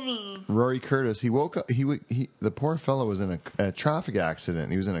 Rory Curtis. He woke up. The poor fellow was in a traffic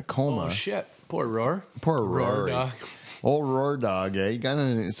accident. He was in a coma. Oh shit! Poor Roar. Poor Roar Rory. dog. Old Roar dog. He got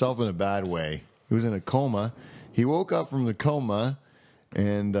himself in a bad way. He was in a coma. He woke up from the coma,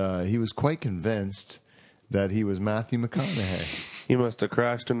 and he was quite convinced that he was Matthew McConaughey. He must have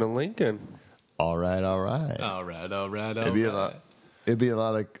crashed into Lincoln. All right. It'd be a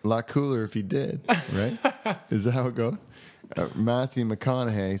lot cooler if he did, right? Is that how it goes? Matthew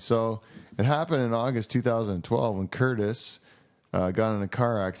McConaughey. So it happened in August 2012 when Curtis got in a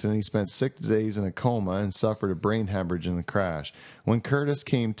car accident. He spent 6 days in a coma and suffered a brain hemorrhage in the crash. When Curtis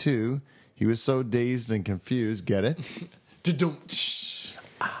came to, he was so dazed and confused, get it?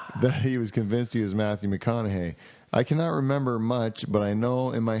 That he was convinced he was Matthew McConaughey. I cannot remember much, but I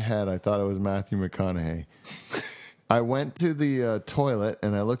know in my head I thought it was Matthew McConaughey. I went to the toilet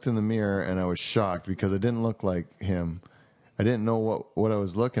and I looked in the mirror and I was shocked because it didn't look like him. I didn't know what I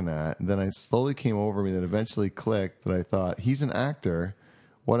was looking at. Then it slowly came over me that eventually clicked that I thought, he's an actor.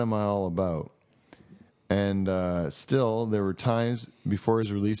 What am I all about? And still, there were times before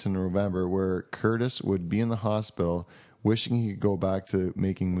his release in November where Curtis would be in the hospital wishing he could go back to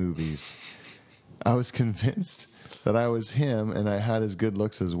making movies. I was convinced that I was him and I had his good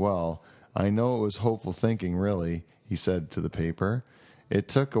looks as well. I know it was hopeful thinking, really, he said to the paper. It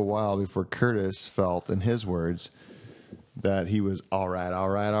took a while before Curtis felt, in his words, that he was all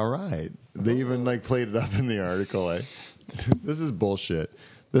right. They even played it up in the article. This is bullshit.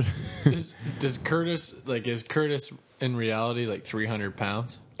 Does Curtis is Curtis in reality 300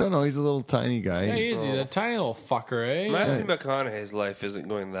 pounds? No, he's a little tiny guy. Yeah, he is. He's a tiny little fucker, eh? Matthew McConaughey's life isn't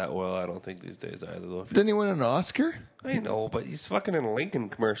going that well, I don't think, these days either, though. Didn't he win an Oscar? I know, but he's fucking in Lincoln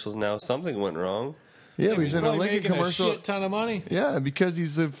commercials now. Something went wrong. Yeah, but he's in a Lincoln commercial. A shit ton of money. Yeah, because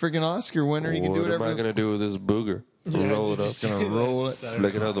he's a freaking Oscar winner. He can do whatever. What am I going to do with this booger? Roll it up. Gonna roll it.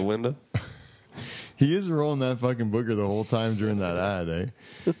 Flick it out the window. He is rolling that fucking booger the whole time during that ad,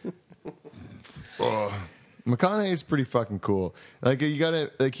 eh? McConaughey is pretty fucking cool. You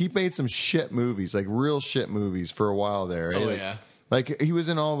gotta he made some shit movies, real shit movies for a while there. Oh yeah. He was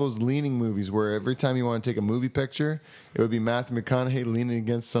in all those leaning movies where every time you want to take a movie picture, it would be Matthew McConaughey leaning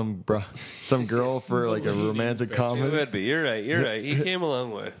against some girl for a romantic comedy. It would be. You're right. He came a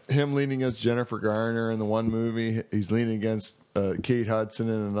long way. Him leaning against Jennifer Garner in the one movie. He's leaning against Kate Hudson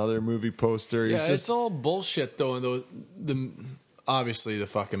in another movie poster. It's all bullshit though. Obviously the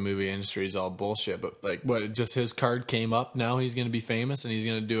fucking movie industry is all bullshit. But just his card came up. Now he's going to be famous and he's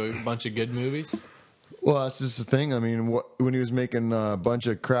going to do a bunch of good movies. Well, that's just the thing. I mean, when he was making a bunch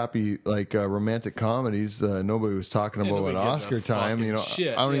of crappy romantic comedies, nobody was talking about an Oscar time. I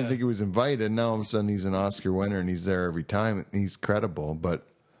don't even think he was invited. Now all of a sudden he's an Oscar winner and he's there every time. He's credible, but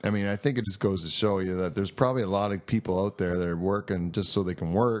I mean, I think it just goes to show you that there's probably a lot of people out there that are working just so they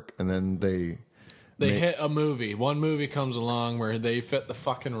can work, and then they hit a movie. One movie comes along where they fit the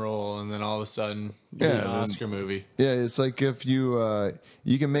fucking role, and then all of a sudden, you get an Oscar movie. Yeah, it's like if you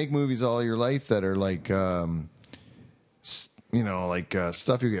you can make movies all your life that are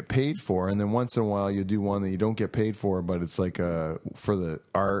stuff you get paid for, and then once in a while you do one that you don't get paid for, but it's for the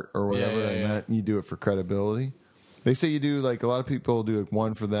art or whatever, and you do it for credibility. They say you do a lot of people do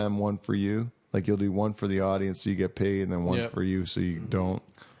one for them, one for you. You'll do one for the audience so you get paid, and then one for you so you don't.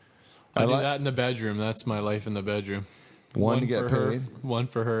 I do that in the bedroom. That's my life in the bedroom. One to get paid? One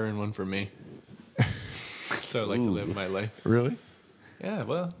for her and one for me. That's how I like to live my life. Really? Yeah,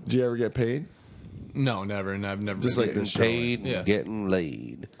 well. Did you ever get paid? No, never. And I've never just been paid and getting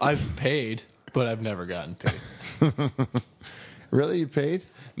laid. I've paid, but I've never gotten paid. Really? You paid?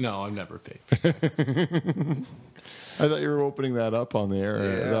 No, I've never paid for sex. I thought you were opening that up on the air.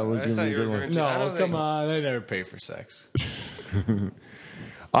 Yeah, that was going to be a good one. No, come on. I never pay for sex.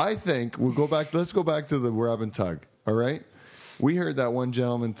 I think let's go back to the rub and tug. All right. We heard that one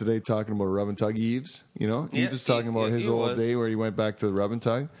gentleman today talking about rub and tug, Yves. Yves was talking about his old day where he went back to the rub and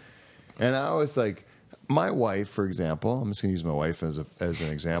tug. And I was like, my wife, for example, I'm just going to use my wife as an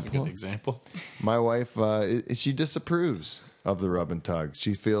example. That's a good example. My wife, she disapproves of the rub and tug.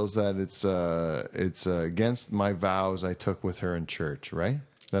 She feels that it's against my vows I took with her in church, right?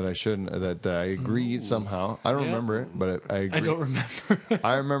 That I shouldn't. That I agreed somehow. I don't remember it, but I agreed. I don't remember.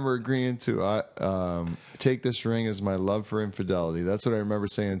 I remember agreeing to take this ring as my love for infidelity. That's what I remember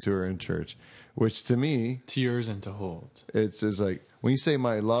saying to her in church. Which to me, to yours and to hold. It's like when you say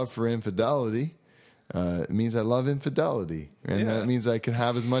my love for infidelity, it means I love infidelity, and that means I can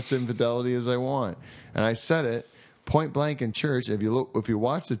have as much infidelity as I want. And I said it point blank in church. If you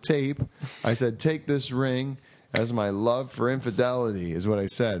watch the tape, I said, take this ring as my love for infidelity, is what I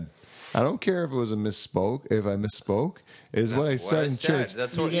said. I don't care if it was a misspoke. If I misspoke, is what I said in church.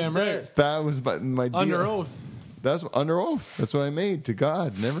 That's what you said. Right. That was my deal. Under oath. That's under oath. That's what I made to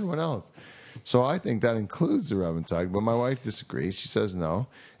God and everyone else. So I think that includes the rub and tug, but my wife disagrees. She says no,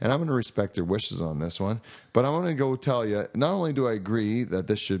 and I'm going to respect her wishes on this one. But I'm going to go tell you, not only do I agree that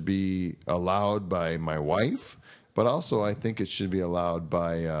this should be allowed by my wife, but also I think it should be allowed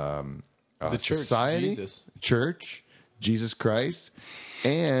by the church, society, church, Jesus Christ,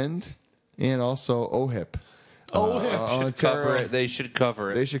 and also OHIP. Should cover it. They should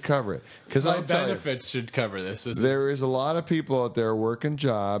cover it. They should cover it. Because my benefits should cover this. There is a lot of people out there working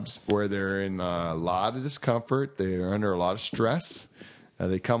jobs where they're in a lot of discomfort. They're under a lot of stress.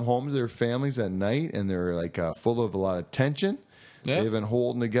 They come home to their families at night and they're like full of a lot of tension. Yep. They've been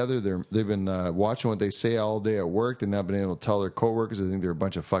holding together. They've been watching what they say all day at work. They've not been able to tell their coworkers. They think they're a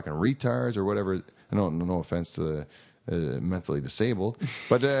bunch of fucking retards or whatever. No offense to the mentally disabled,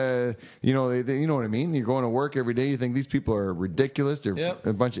 but you know what I mean. You're going to work every day. You think these people are ridiculous. They're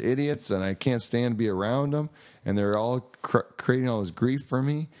a bunch of idiots, and I can't stand to be around them. And they're all creating all this grief for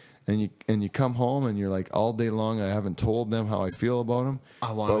me. And you come home and you're like all day long. I haven't told them how I feel about them.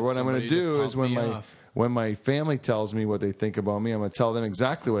 But what I'm going to do is when my family tells me what they think about me, I'm going to tell them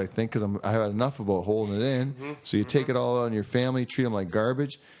exactly what I think because I have enough about holding it in. Mm-hmm. So you take it all out on your family, treat them like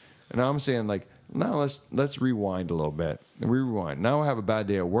garbage. And now I'm saying like. Now let's rewind a little bit. Rewind. Now I have a bad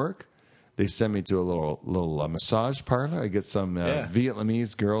day at work. They send me to a little massage parlor. I get some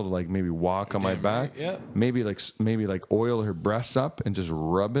Vietnamese girl to like maybe walk on my back. Right. Maybe like oil her breasts up and just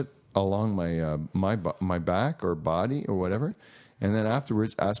rub it along my back or body or whatever. And then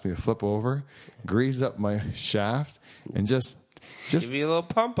afterwards ask me to flip over, grease up my shaft, and just give you a little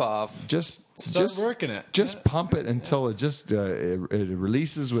pump off. Just start working it. Just pump it until it just it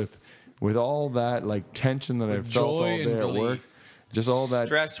releases with all that like tension that I've felt all day at work, just all that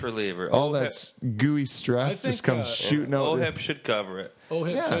stress reliever, all that gooey stress just comes shooting out. OHIP should cover it.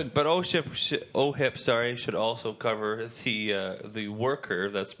 OHIP should, but OHIP should also cover the worker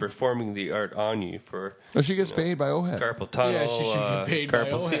that's performing the art on you for. Oh, she gets paid by OHIP. Carpal tunnel. Yeah, she should get paid by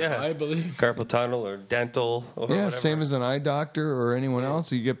OHIP. I believe carpal tunnel or dental. Or whatever. Same as an eye doctor or anyone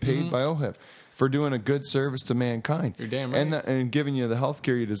else. You get paid by OHIP. For doing a good service to mankind. You're damn right. And giving you the health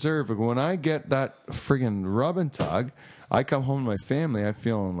care you deserve. When I get that friggin' rub and tug, I come home to my family, I'm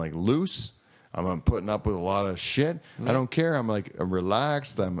feeling like loose. I'm putting up with a lot of shit. I don't care. I'm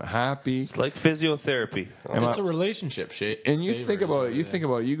relaxed. I'm happy. It's like physiotherapy. It's a relationship shit. And you think about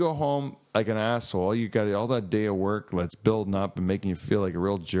it. You go home like an asshole. You got all that day of work that's building up and making you feel like a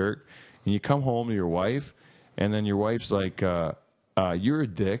real jerk. And you come home to your wife, and then your wife's like... you're a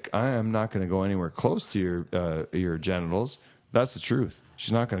dick. I am not going to go anywhere close to your genitals. That's the truth.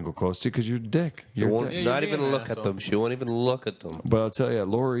 She's not going to go close to you because you're a dick. Not even look at them. She won't even look at them. But I'll tell you, at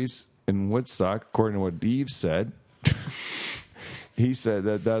Lori's in Woodstock, according to what Yves said, he said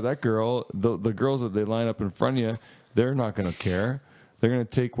that girl, the girls that they line up in front of you, they're not going to care. They're going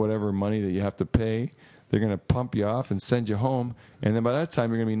to take whatever money that you have to pay. They're going to pump you off and send you home. And then by that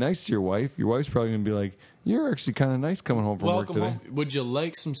time, you're going to be nice to your wife. Your wife's probably going to be like, you're actually kind of nice coming home from work today. Home. Would you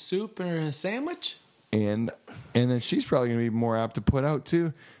like some soup or a sandwich? And then she's probably going to be more apt to put out,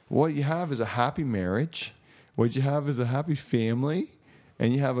 too. What you have is a happy marriage. What you have is a happy family.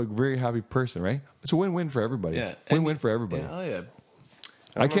 And you have a very happy person, right? It's a win-win for everybody. Yeah. Win-win for everybody. Yeah, yeah.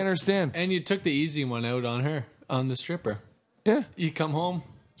 I can't understand. And you took the easy one out on her, on the stripper. Yeah. You come home.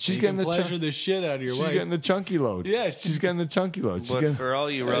 She's getting the shit out of your wife. She's getting the chunky load. Yeah, she's getting the chunky load. But for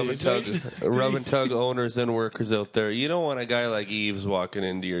all you rub and tug owners and workers out there, you don't want a guy like Yves walking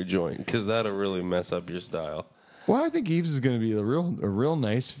into your joint because that'll really mess up your style. Well, I think Yves is going to be a real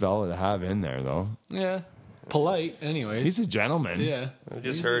nice fella to have in there, though. Yeah, polite. Anyways, he's a gentleman. Yeah, I've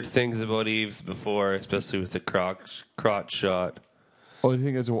just heard things about Yves before, especially with the crotch shot. Oh, you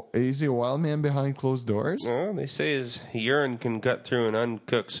think is he a wild man behind closed doors? Well, they say his urine can cut through an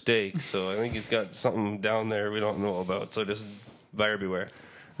uncooked steak, so I think he's got something down there we don't know about. So just buyer beware.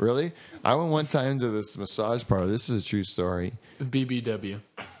 Really? I went one time to this massage parlor. This is a true story. BBW,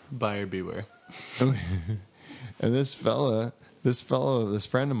 buyer beware. And this friend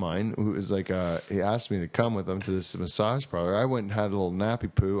of mine, who was like, he asked me to come with him to this massage parlor. I went and had a little nappy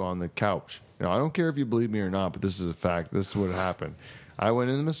poo on the couch. I don't care if you believe me or not, but this is a fact. This is what happened. I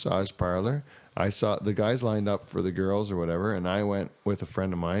went in the massage parlor. I saw the guys lined up for the girls or whatever, and I went with a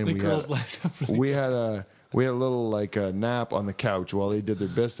friend of mine. The girls lined up for the girls. We had a little like a nap on the couch while they did their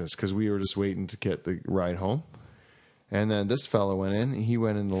business because we were just waiting to get the ride home. And then this fellow went in. He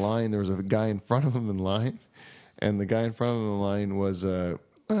went in the line. There was a guy in front of him in line, and the guy in front of him in line was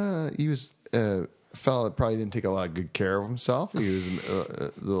he was fella that probably didn't take a lot of good care of himself. He was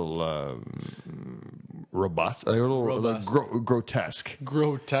a little robust, a little Robust. grotesque.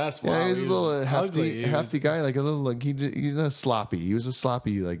 Grotesque. Wow, Yeah, he was a little ugly. hefty guy, like a little like he's a sloppy. He was a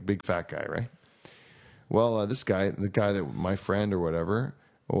sloppy, like big fat guy, right? Well, this guy, the guy that my friend or whatever,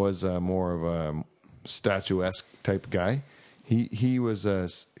 was more of a statuesque type guy. He was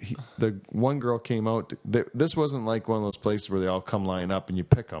the one girl came out. This wasn't like one of those places where they all come line up and you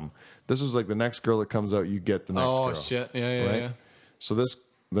pick them. This was like the next girl that comes out, you get the next girl. Oh shit! Yeah, right? yeah. So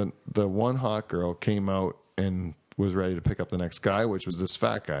the one hot girl came out and was ready to pick up the next guy, which was this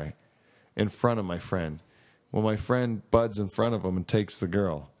fat guy, in front of my friend. Well, my friend buds in front of him and takes the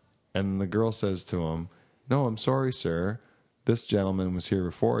girl, and the girl says to him, "No, I'm sorry, sir. This gentleman was here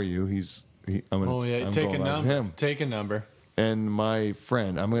before you. I'm Take a going number. him." Take a number. And my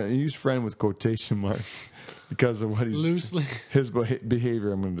friend, I'm going to use friend with quotation marks because of what he's Loosely. his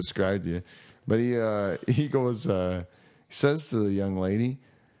behavior. I'm going to describe to you, but he goes, he says to the young lady,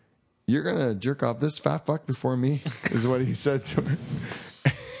 "You're going to jerk off this fat fuck before me," is what he said to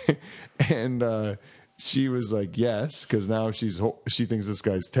her, and she was like, "Yes," because now she thinks this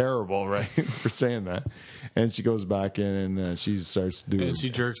guy's terrible, right, for saying that, and she goes back in and she starts doing And she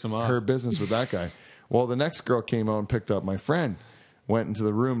jerks him off. her business with that guy. Well, the next girl came out and picked up my friend, went into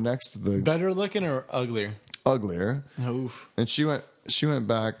the room next to the Better looking or uglier? uglier, Oof. and she went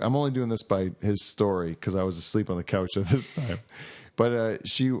back. I'm only doing this by his story because I was asleep on the couch at this time. But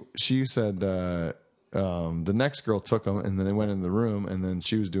she said the next girl took him, and then they went in the room, and then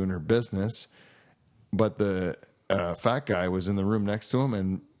she was doing her business. But the fat guy was in the room next to him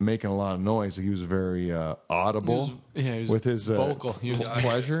and making a lot of noise. He was very audible He was with his vocal. He was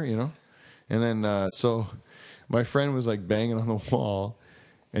pleasure, you know. And then so my friend was like banging on the wall,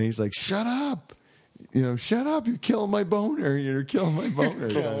 and he's like, "Shut up. You know, shut up! You're killing my boner. You're killing my boner."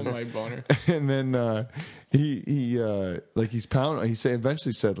 killing my boner. And then he like he's pounding. He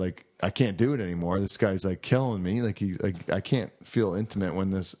eventually said like, "I can't do it anymore. This guy's like killing me. Like I can't feel intimate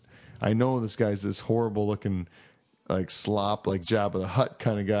when this. I know this guy's this horrible looking like slop, like Jabba the Hutt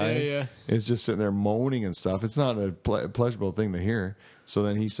kind of guy. Yeah. Is just sitting there moaning and stuff. It's not a pleasurable thing to hear." So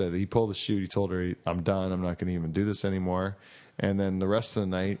then he said he pulled the chute. He told her, "I'm done. I'm not going to even do this anymore." And then the rest of the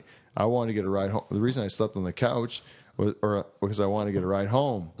night, I wanted to get a ride home. The reason I slept on the couch was because I wanted to get a ride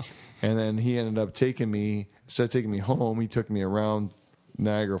home. And then he ended up taking me home. He took me around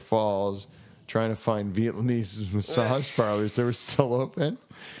Niagara Falls, trying to find Vietnamese massage parlors that were still open,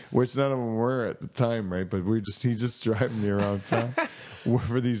 which none of them were at the time, right? But he's just driving me around town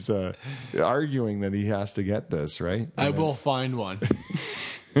for these arguing that he has to get this, right? I will find one.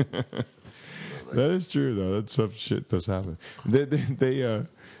 That is true, though. That stuff shit does happen. The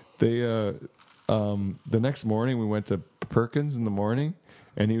next morning we went to Perkins in the morning,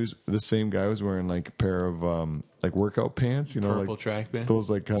 and the same guy was wearing like a pair of like workout pants, you know, Purple like track pants. those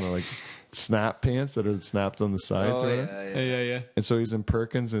like kind of like snap pants that are snapped on the sides. Oh, or Yeah. And so he's in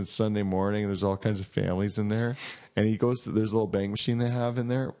Perkins, and it's Sunday morning, and there's all kinds of families in there. And he goes to, there's a little bank machine they have in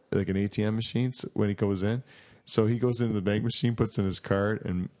there, like an ATM machine when he goes in. So he goes into the bank machine, puts in his card,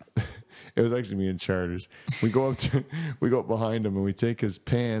 and it was actually me and Charters. We go up behind him, and we take his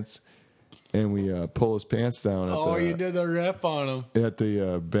pants, and we pull his pants down. You did the rip on him. At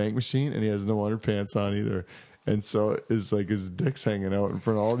the bank machine, and he has no underpants on either. And so it's like his dick's hanging out in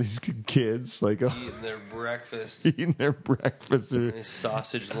front of all these kids, like eating their breakfast. Or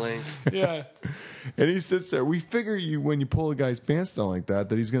Sausage link. Yeah. And he sits there. We figure when you pull a guy's pants down like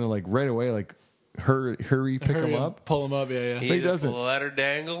that he's gonna like right away like hurry pick him up, pull him up. Yeah. He doesn't. Let her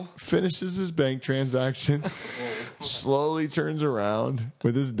dangle. Finishes his bank transaction, slowly turns around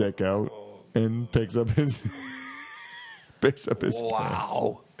with his dick out, and picks up his pants.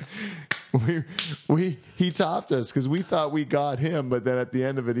 Wow. He topped us because we thought we got him, but then at the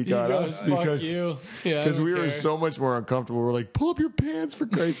end of it he got us because we were so much more uncomfortable. We're like, pull up your pants for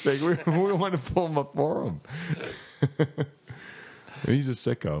Christ's sake. We want to pull them up for him. He's a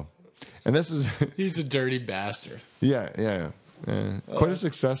sicko, and he's a dirty bastard. Yeah. Quite a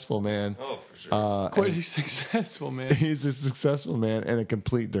successful man. Oh, for sure. Quite a successful man. He's a successful man and a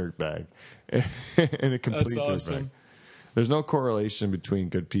complete dirtbag. That's awesome. There's no correlation between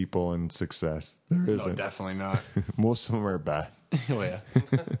good people and success. There isn't. No, definitely not. Most of them are bad. Oh, yeah.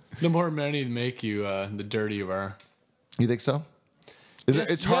 The more money make you, the dirtier you are. You think so?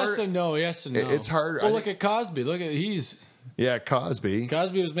 It's hard. Yes and no. Yes and no. It's hard. Well, look at Cosby. Yeah, Cosby.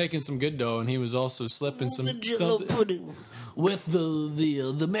 Cosby was making some good dough, and he was also slipping something with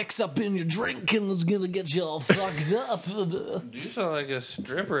the mix up in your drink, and it's gonna get you all fucked up. You sound like a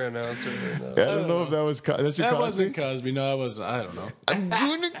stripper announcer. I don't know if that was Cosby. That's your That Cosby? wasn't Cosby. No, that was. I don't know. I'm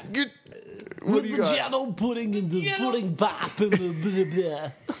gonna get What do you got? Jello pudding and the pudding pop. And the blah,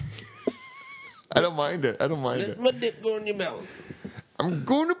 blah. I don't mind it. Let my dip go in your mouth. I'm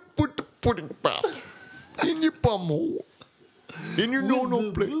gonna put the pudding pop in your bum hole. In your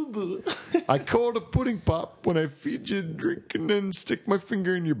no plate. I call the pudding pop when I feed you a drink and then stick my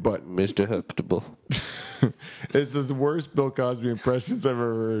finger in your butt. Mr. Huxtable. It's the worst Bill Cosby impressions I've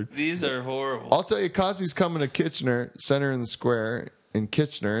ever heard. These are horrible. I'll tell you, Cosby's coming to Kitchener, Center in the Square in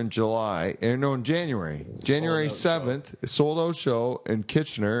Kitchener in January. January 7th, a sold-out show in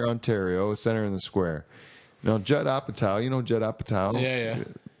Kitchener, Ontario, Center in the Square. Now, Judd Apatow, you know Judd Apatow? Yeah.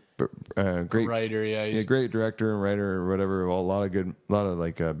 Great writer, yeah, great director and writer or whatever. A lot of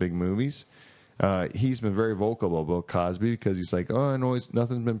big movies. He's been very vocal about Bill Cosby because he's like, oh, I know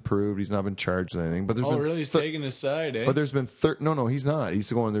nothing's been proved. He's not been charged with anything. But there's been really? He's taking his side, eh? But there's been no, he's not.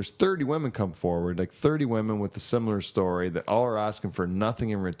 He's going. There's 30 women come forward, like 30 women with a similar story that all are asking for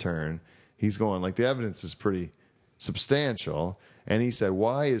nothing in return. He's going like the evidence is pretty substantial, and he said,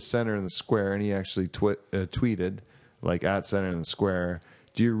 why is Center in the Square? And he actually tweeted like at Center in the Square.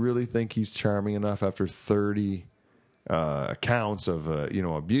 Do you really think he's charming enough after 30 accounts of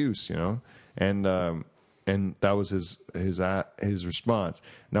abuse? And that was his response.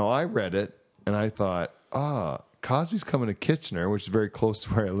 Now I read it and I thought, Cosby's coming to Kitchener, which is very close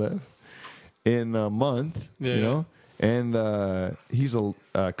to where I live, in a month. And he's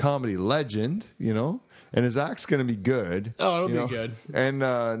a comedy legend, and his act's going to be good. Oh, it'll be good. And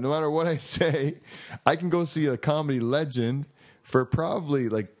no matter what I say, I can go see a comedy legend. For probably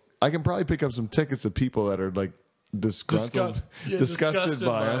I can probably pick up some tickets of people that are like disgusted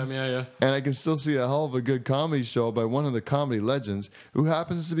by him. Yeah. And I can still see a hell of a good comedy show by one of the comedy legends who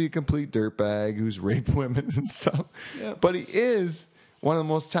happens to be a complete dirtbag who's raped women and stuff. Yeah. But he is one of the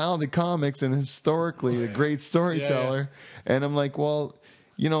most talented comics and historically a great storyteller. Yeah. And I'm like, well,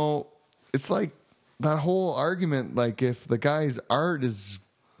 it's like that whole argument. Like, if the guy's art is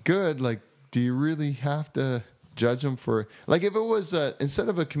good, like, do you really have to judge him for, like, if it was instead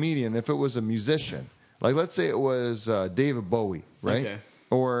of a comedian, if it was a musician, like let's say it was David Bowie, right? Okay.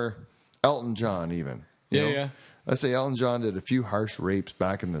 Or Elton John, even. You know? Let's say Elton John did a few harsh rapes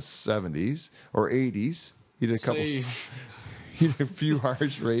back in the 70s or 80s. He did a couple. He did a few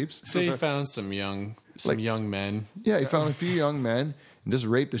harsh rapes. Say he found some young men. Yeah, he found a few young men and just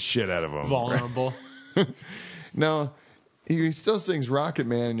raped the shit out of them. Vulnerable. Right? Now, he still sings Rocket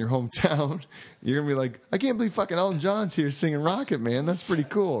Man in your hometown. You're going to be like, I can't believe fucking Elton John's here singing Rocket Man. That's pretty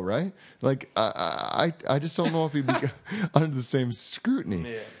cool, right? Like, I just don't know if he'd be under the same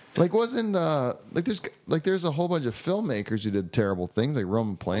scrutiny. Yeah. Like, wasn't, there's a whole bunch of filmmakers who did terrible things, like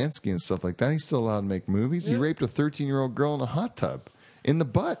Roman Polanski and stuff like that. He's still allowed to make movies. Yeah. He raped a 13-year-old girl in a hot tub in the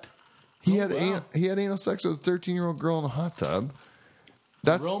butt. He had anal sex with a 13-year-old girl in a hot tub.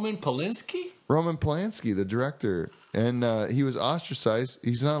 That's Roman Polanski? Roman Polanski, the director. And he was ostracized.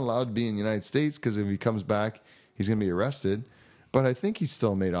 He's not allowed to be in the United States because if he comes back, he's going to be arrested. But I think he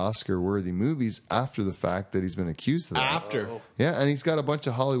still made Oscar-worthy movies after the fact that he's been accused of that. After? Yeah, and he's got a bunch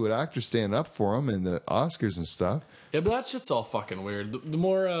of Hollywood actors stand up for him in the Oscars and stuff. Yeah, but that shit's all fucking weird. The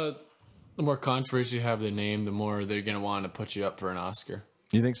more controversy you have the name, the more they're going to want to put you up for an Oscar.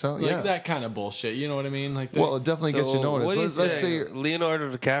 You think so? Like that kind of bullshit. You know what I mean? Like, well, it definitely gets you noticed. Let's say Leonardo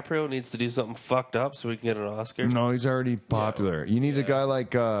DiCaprio needs to do something fucked up so we can get an Oscar. No, he's already popular. You need a guy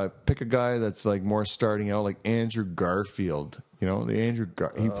like pick a guy that's like more starting out, like Andrew Garfield. You know,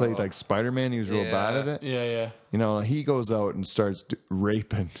 he played like Spider-Man. He was real bad at it. Yeah. You know, he goes out and starts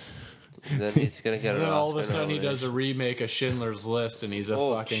raping. Then he's gonna get an Oscar. And then all of a sudden he does a remake of Schindler's List, and he's a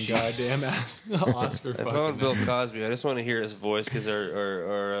fucking goddamn Oscar. If I want Bill Cosby, I just want to hear his voice because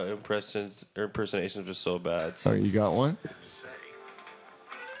our impressions or impersonations are so bad. So. Oh, you got one?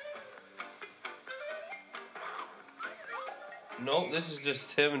 Nope, this is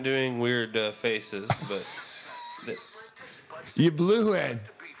just him doing weird faces, but. You blew it. And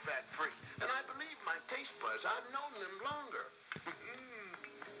I believe my taste buds. I've known them longer.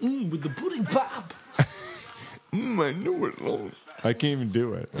 With the pudding pop. I know it long. I can't even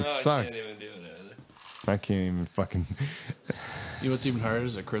do it. It sucks. I can't even do it either. I can't even fucking. You know what's even harder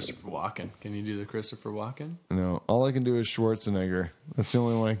is a Christopher Walken. Can you do the Christopher Walken? No, all I can do is Schwarzenegger. That's the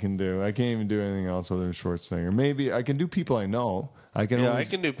only one I can do. I can't even do anything else other than Schwarzenegger. Maybe I can do people I know. I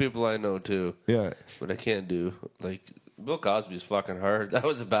can do people I know too. Yeah, but I can't do like Bill Cosby's fucking hard. That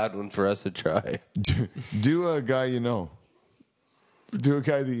was a bad one for us to try. Do a guy you know. Do a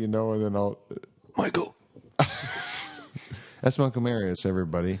guy that you know, and then I'll Michael. That's Michael Marius,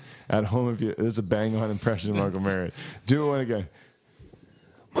 everybody. At home, it's a bang-on impression of Michael Marius. Do one again.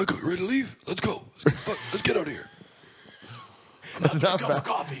 Michael, you ready to leave? Let's go. Let's get out of here. That's not bad.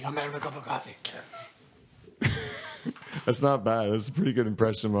 I'm having a cup of coffee. That's not bad. That's a pretty good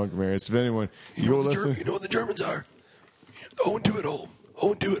impression of Uncle Marius. If anyone, you go listen. You know what the Germans are? 0-2 at home.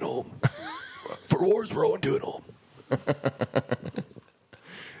 0-2 at home. For wars, we're 0-2 at home.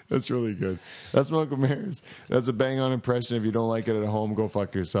 That's really good. That's Uncle Marius. That's a bang-on impression. If you don't like it at home, go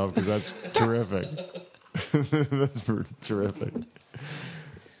fuck yourself, because that's terrific. That's terrific.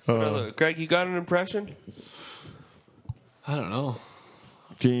 Greg, you got an impression? I don't know.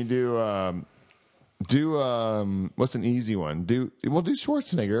 Can you do what's an easy one? Do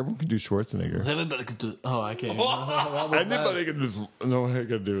Schwarzenegger. Everyone can do Schwarzenegger. Oh, I can't. Anybody can do. No, I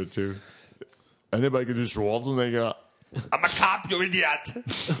can do it too. Anybody can do Schwarzenegger. I'm a cop, you idiot.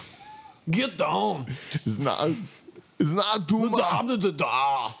 Get down. It's not too much.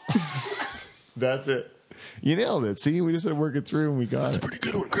 That's it. You nailed it. See, we just had to work it through and we got it. Pretty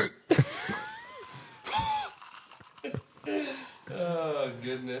good one, Greg. Oh,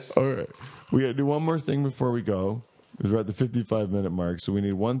 goodness. All right. We got to do one more thing before we go. We're at the 55-minute mark, so we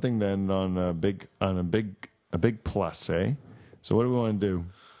need one thing to end on a big plus, eh? So what do we want to do?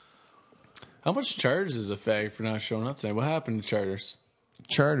 How much Charters is a fag for not showing up tonight? What happened to Charters?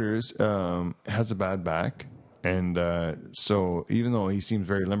 Charters has a bad back, and so even though he seems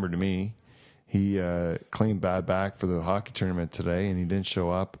very limber to me, he claimed bad back for the hockey tournament today, and he didn't show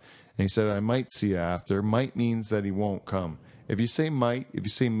up. And he said, I might see you after. Might means that he won't come. If you say might, if you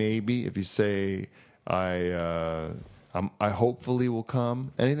say maybe, if you say I hopefully will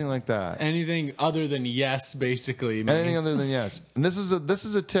come, anything like that. Anything other than yes, basically. Means. Anything other than yes. And this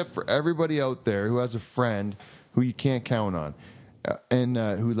is a tip for everybody out there who has a friend who you can't count on. And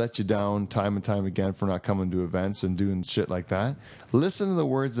who let you down time and time again for not coming to events and doing shit like that. Listen to the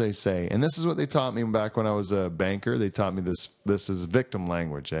words they say. And this is what they taught me back when I was a banker. They taught me this. This is victim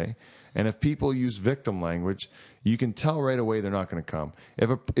language, eh? And if people use victim language, you can tell right away they're not going to come.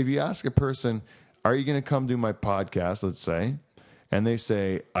 If you ask a person, are you going to come do my podcast, let's say, and they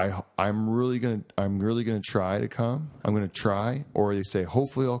say, I'm really gonna try to come. I'm gonna try, or they say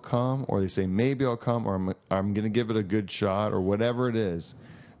hopefully I'll come, or they say maybe I'll come, or I'm gonna give it a good shot, or whatever it is.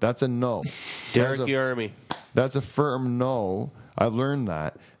 That's a no. Derek Yarmy. That's a firm no. I've learned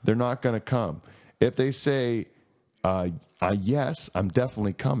that they're not gonna come. If they say yes, I'm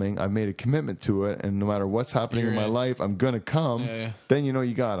definitely coming. I've made a commitment to it, and no matter what's happening in my life, I'm gonna come. Yeah. Then you know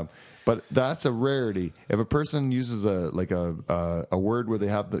you got them. But that's a rarity. If a person uses a word where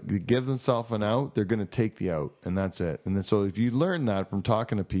they give themselves an out, they're going to take the out, and that's it. And then, so if you learn that from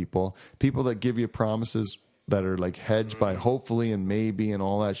talking to people that give you promises that are like hedged by hopefully and maybe and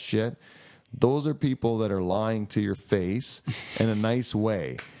all that shit, those are people that are lying to your face in a nice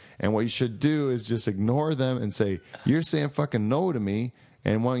way. And what you should do is just ignore them and say, you're saying fucking no to me.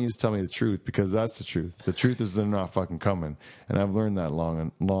 And why don't you just tell me the truth? Because that's the truth. The truth is they're not fucking coming. And I've learned that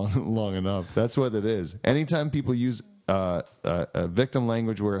long enough. That's what it is. Anytime people use a victim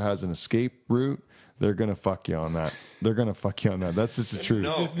language where it has an escape route, they're going to fuck you on that. That's just the truth.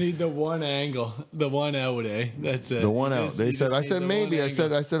 You just need the one angle, the one out, eh? That's it. The one out. I said maybe. I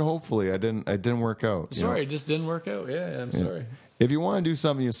said hopefully. I didn't work out. Sorry, it just didn't work out. Yeah, I'm sorry. If you want to do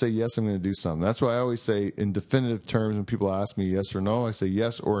something, you say, yes, I'm going to do something. That's why I always say in definitive terms when people ask me yes or no, I say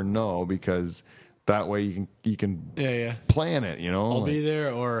yes or no, because that way you can plan it, you know. I'll be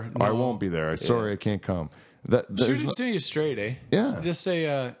there or no. I won't be there. Sorry, I can't come. Shoot it to you straight, eh? Yeah. Just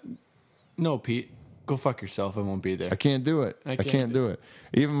say, no, Pete, go fuck yourself. I won't be there. I can't do it. I can't do it.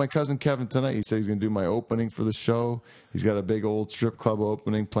 Even my cousin Kevin tonight, he said he's going to do my opening for the show. He's got a big old strip club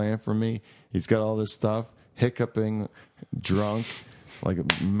opening planned for me. He's got all this stuff. Hiccuping, drunk, like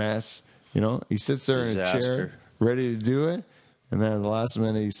a mess. You know, he sits there in a chair, ready to do it, and then at the last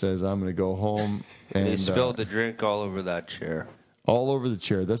minute he says, "I'm going to go home." And he spilled the drink all over that chair. All over the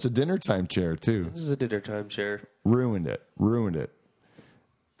chair. That's a dinner time chair too. This is a dinner time chair. Ruined it.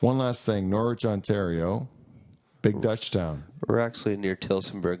 One last thing, Norwich, Ontario, big Dutch town. We're actually near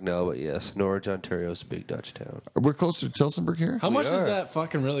Tillsonburg now, but yes, Norwich, Ontario is a big Dutch town. We're closer to Tillsonburg here. How much does that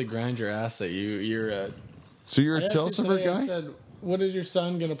fucking really grind your ass that you're So you're a Tillsonburg guy? I said, what is your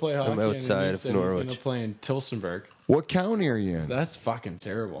son going to play hockey? I'm outside and of Norwich. He's going to play in Tillsonburg. What county are you in? That's fucking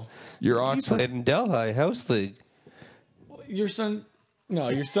terrible. You're You Oxford. played in Delhi House League. Your son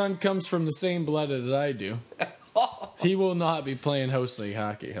comes from the same blood as I do. He will not be playing house league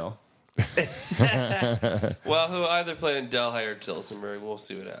hockey, hell. Well, he'll either play in Delhi or Tillsonburg. We'll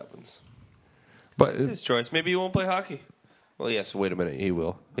see what happens. But It's his choice. Maybe he won't play hockey. Well, yes, wait a minute. He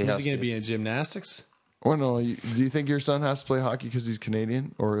will. Is he going to be in gymnastics? Well, no. Do you think your son has to play hockey because he's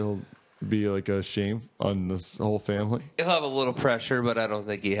Canadian, or he'll be like a shame on this whole family? He'll have a little pressure, but I don't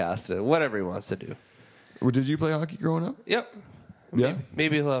think he has to. Whatever he wants to do. Well, did you play hockey growing up? Yep. Yeah.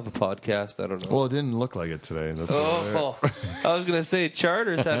 Maybe he'll have a podcast. I don't know. Well, it didn't look like it today. That's I was going to say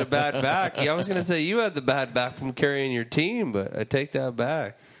Charters had a bad back. I was going to say you had the bad back from carrying your team, but I take that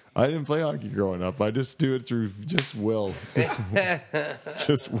back. I didn't play hockey growing up. I just do it through just will.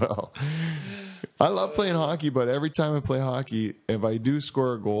 Just will. I love playing hockey, but every time I play hockey, if I do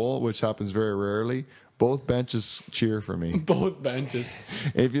score a goal, which happens very rarely, both benches cheer for me. Both benches.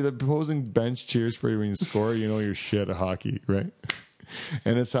 If the opposing bench cheers for you when you score, you know you're shit at hockey, right?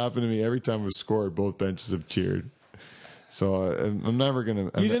 And it's happened to me every time I've scored, both benches have cheered. So I'm never going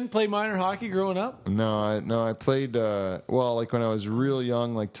to... You didn't play minor hockey growing up? No, I played, like when I was real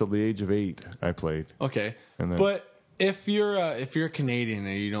young, like till the age of 8, I played. Okay. And then, but if you're Canadian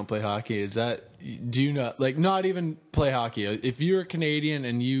and you don't play hockey, do you not even play hockey? If you're a Canadian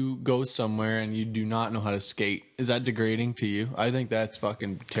and you go somewhere and you do not know how to skate, is that degrading to you? I think that's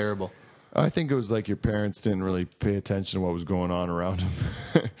fucking terrible. I think it was like your parents didn't really pay attention to what was going on around them.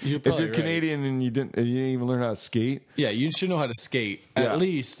 If you're right. Canadian and you didn't even learn how to skate. Yeah, you should know how to skate. At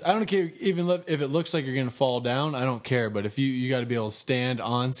least. I don't care even if it looks like you're going to fall down. I don't care. But if you got to be able to stand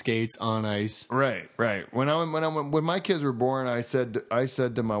on skates on ice. Right. When my kids were born, I said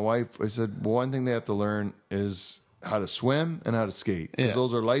to my wife, one thing they have to learn is how to swim and how to skate. Because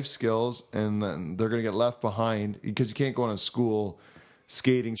those are life skills, and then they're going to get left behind because you can't go on a school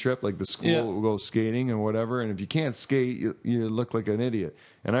skating trip, like the school will go skating and whatever, and if you can't skate, you look like an idiot.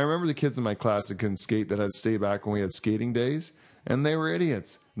 And I remember the kids in my class that couldn't skate, that had to stay back when we had skating days, and they were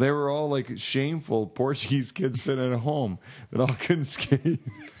idiots. They were all like shameful Portuguese kids sitting at home that all couldn't skate.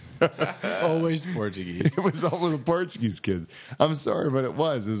 Always Portuguese. It was all the Portuguese kids. I'm sorry, but it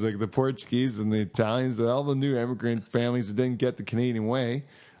was like the Portuguese and the Italians and all the new immigrant families that didn't get the Canadian way.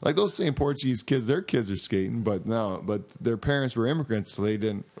 Like those same Portuguese kids, their kids are skating, but their parents were immigrants, so they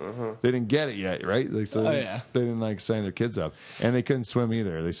didn't get it yet, right? They didn't like sign their kids up, and they couldn't swim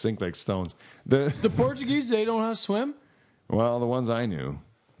either. They sink like stones. The Portuguese, they don't know how to swim. Well, the ones I knew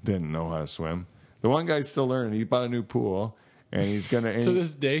didn't know how to swim. The one guy's still learning. He bought a new pool, and he's gonna. To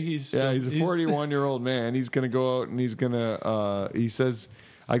this day, he's a 41-year-old man. He's gonna go out and he's gonna. He says,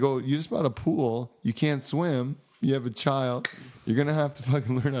 "I go. You just bought a pool. You can't swim. You have a child. You're going to have to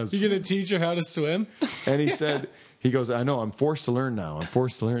fucking learn how to swim." You're going to teach her how to swim? And he goes, "I know, I'm forced to learn now.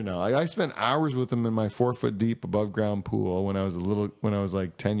 I spent hours with him in my 4-foot deep above ground pool when I was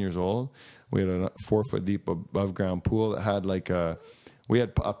like 10 years old. We had a 4-foot deep above ground pool that had we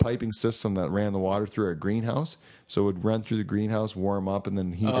had a piping system that ran the water through our greenhouse. So it would run through the greenhouse, warm up, and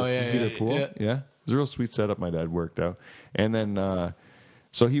then heat our pool. Yeah. It was a real sweet setup my dad worked out. And then,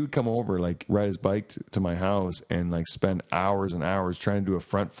 so he would come over, like ride his bike to my house and like spend hours and hours trying to do a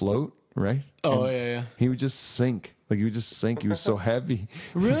front float, right? He would just sink. He would He was so heavy.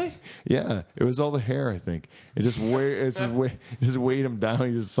 Really? Yeah. It was all the hair, I think. It just weighed him down.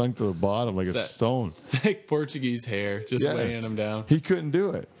 He just sunk to the bottom like a stone. Thick Portuguese hair just weighing him down. He couldn't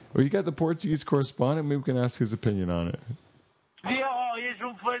do it. Well, you got the Portuguese correspondent. Maybe we can ask his opinion on it. Diego, es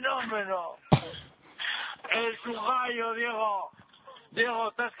un fenómeno. Es un gallo, Diego.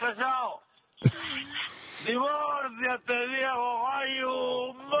 Diego, ¿estás casado? Divórciate, Diego,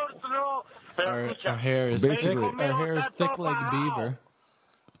 gallo, monstruo. Our hair is thick like beaver.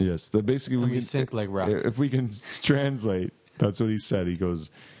 Yes, basically we sink like rock. If we can translate, that's what he said. He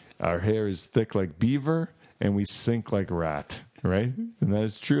goes, "Our hair is thick like beaver, and we sink like rat." Right, and that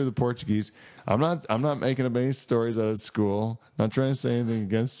is true of the Portuguese. I'm not making up any stories out of school. Not trying to say anything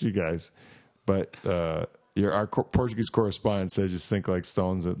against you guys, but our Portuguese correspondent says you sink like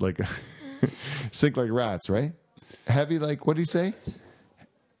stones, sink like rats, right? Heavy like, what do you say?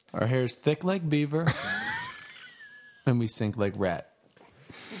 Our hair is thick like beaver, and we sink like rat.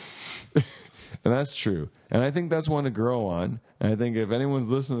 And that's true. And I think that's one to grow on. And I think if anyone's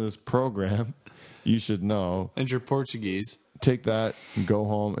listening to this program, you should know. And you're Portuguese. Take that and go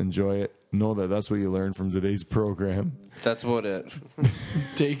home, enjoy it. Know that that's what you learned from today's program. That's about it.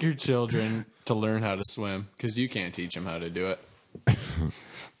 Take your children to learn how to swim, because you can't teach them how to do it.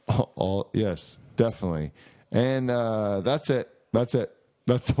 Yes, definitely. And that's it. That's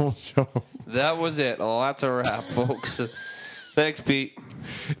the whole show. That was it. Oh, that's a wrap, folks. Thanks, Pete.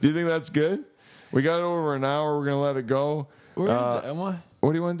 Do you think that's good? We got over an hour. We're going to let it go. Where is it? What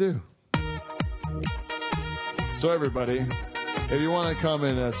do you want to do? So, everybody, if you want to come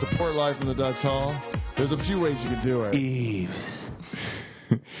and support Live from the Dutch Hall, there's a few ways you can do it. Yves.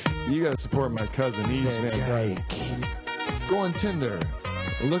 You got to support my cousin, Yves Van Dyk. Go on Tinder.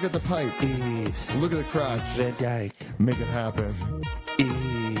 Look at the pipe. Yves. Look at the crotch. Van Dyk. Make it happen.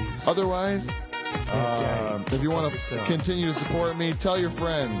 Yves. Otherwise, if you want to continue to support me, tell your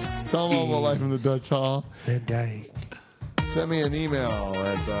friends. Tell them all about Life in the Dutch Hall. Van Dyk. send me an email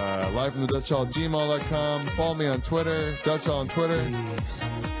at livefromthedutchhall@gmail.com. Follow me on Twitter, Dutch Hall on Twitter.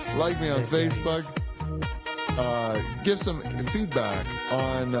 Like me on Facebook. Give some feedback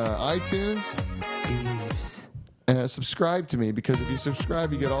on iTunes. Subscribe to me, because if you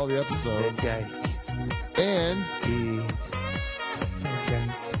subscribe, you get all the episodes. And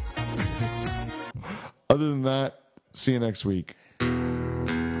other than that, see you next week.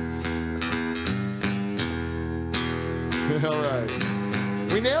 All right.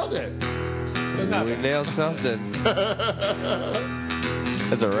 We nailed it. We nailed something.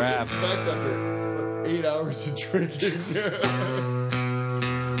 That's a wrap. Expect after 8 hours of drinking.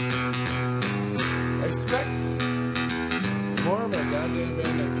 I expect more of our goddamn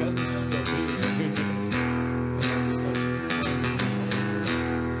band of cousins to still be here.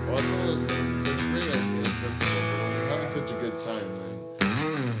 Well, it's one of those things. It's a great idea. But you're having such a good time,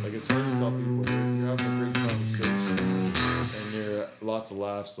 then, like, it's hard to tell people you're having a great conversation and you're lots of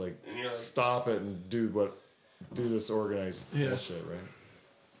laughs. Like, stop it and do this organized bullshit, right?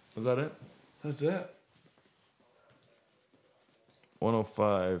 Is that it? That's it.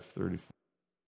 105.34.